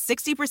up to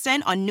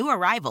 60% on new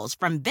arrivals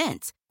from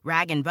Vince,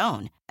 Rag &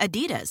 Bone,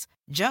 Adidas,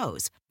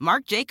 Joe's,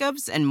 Marc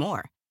Jacobs, and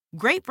more.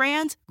 Great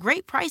brands,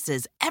 great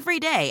prices every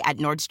day at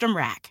Nordstrom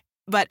Rack.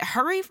 But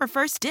hurry for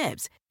first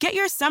dibs. Get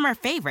your summer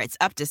favorites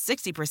up to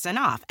 60%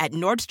 off at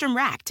Nordstrom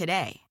Rack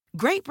today.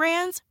 Great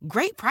brands,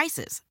 great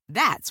prices.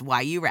 That's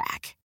why you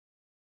rack.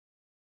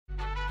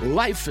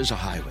 Life is a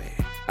highway,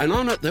 and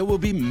on it there will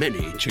be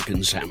many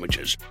chicken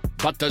sandwiches.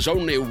 But there's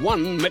only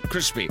one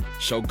McCrispy.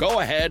 So go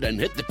ahead and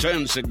hit the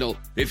turn signal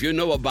if you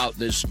know about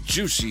this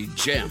juicy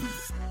gem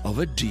of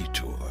a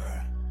detour.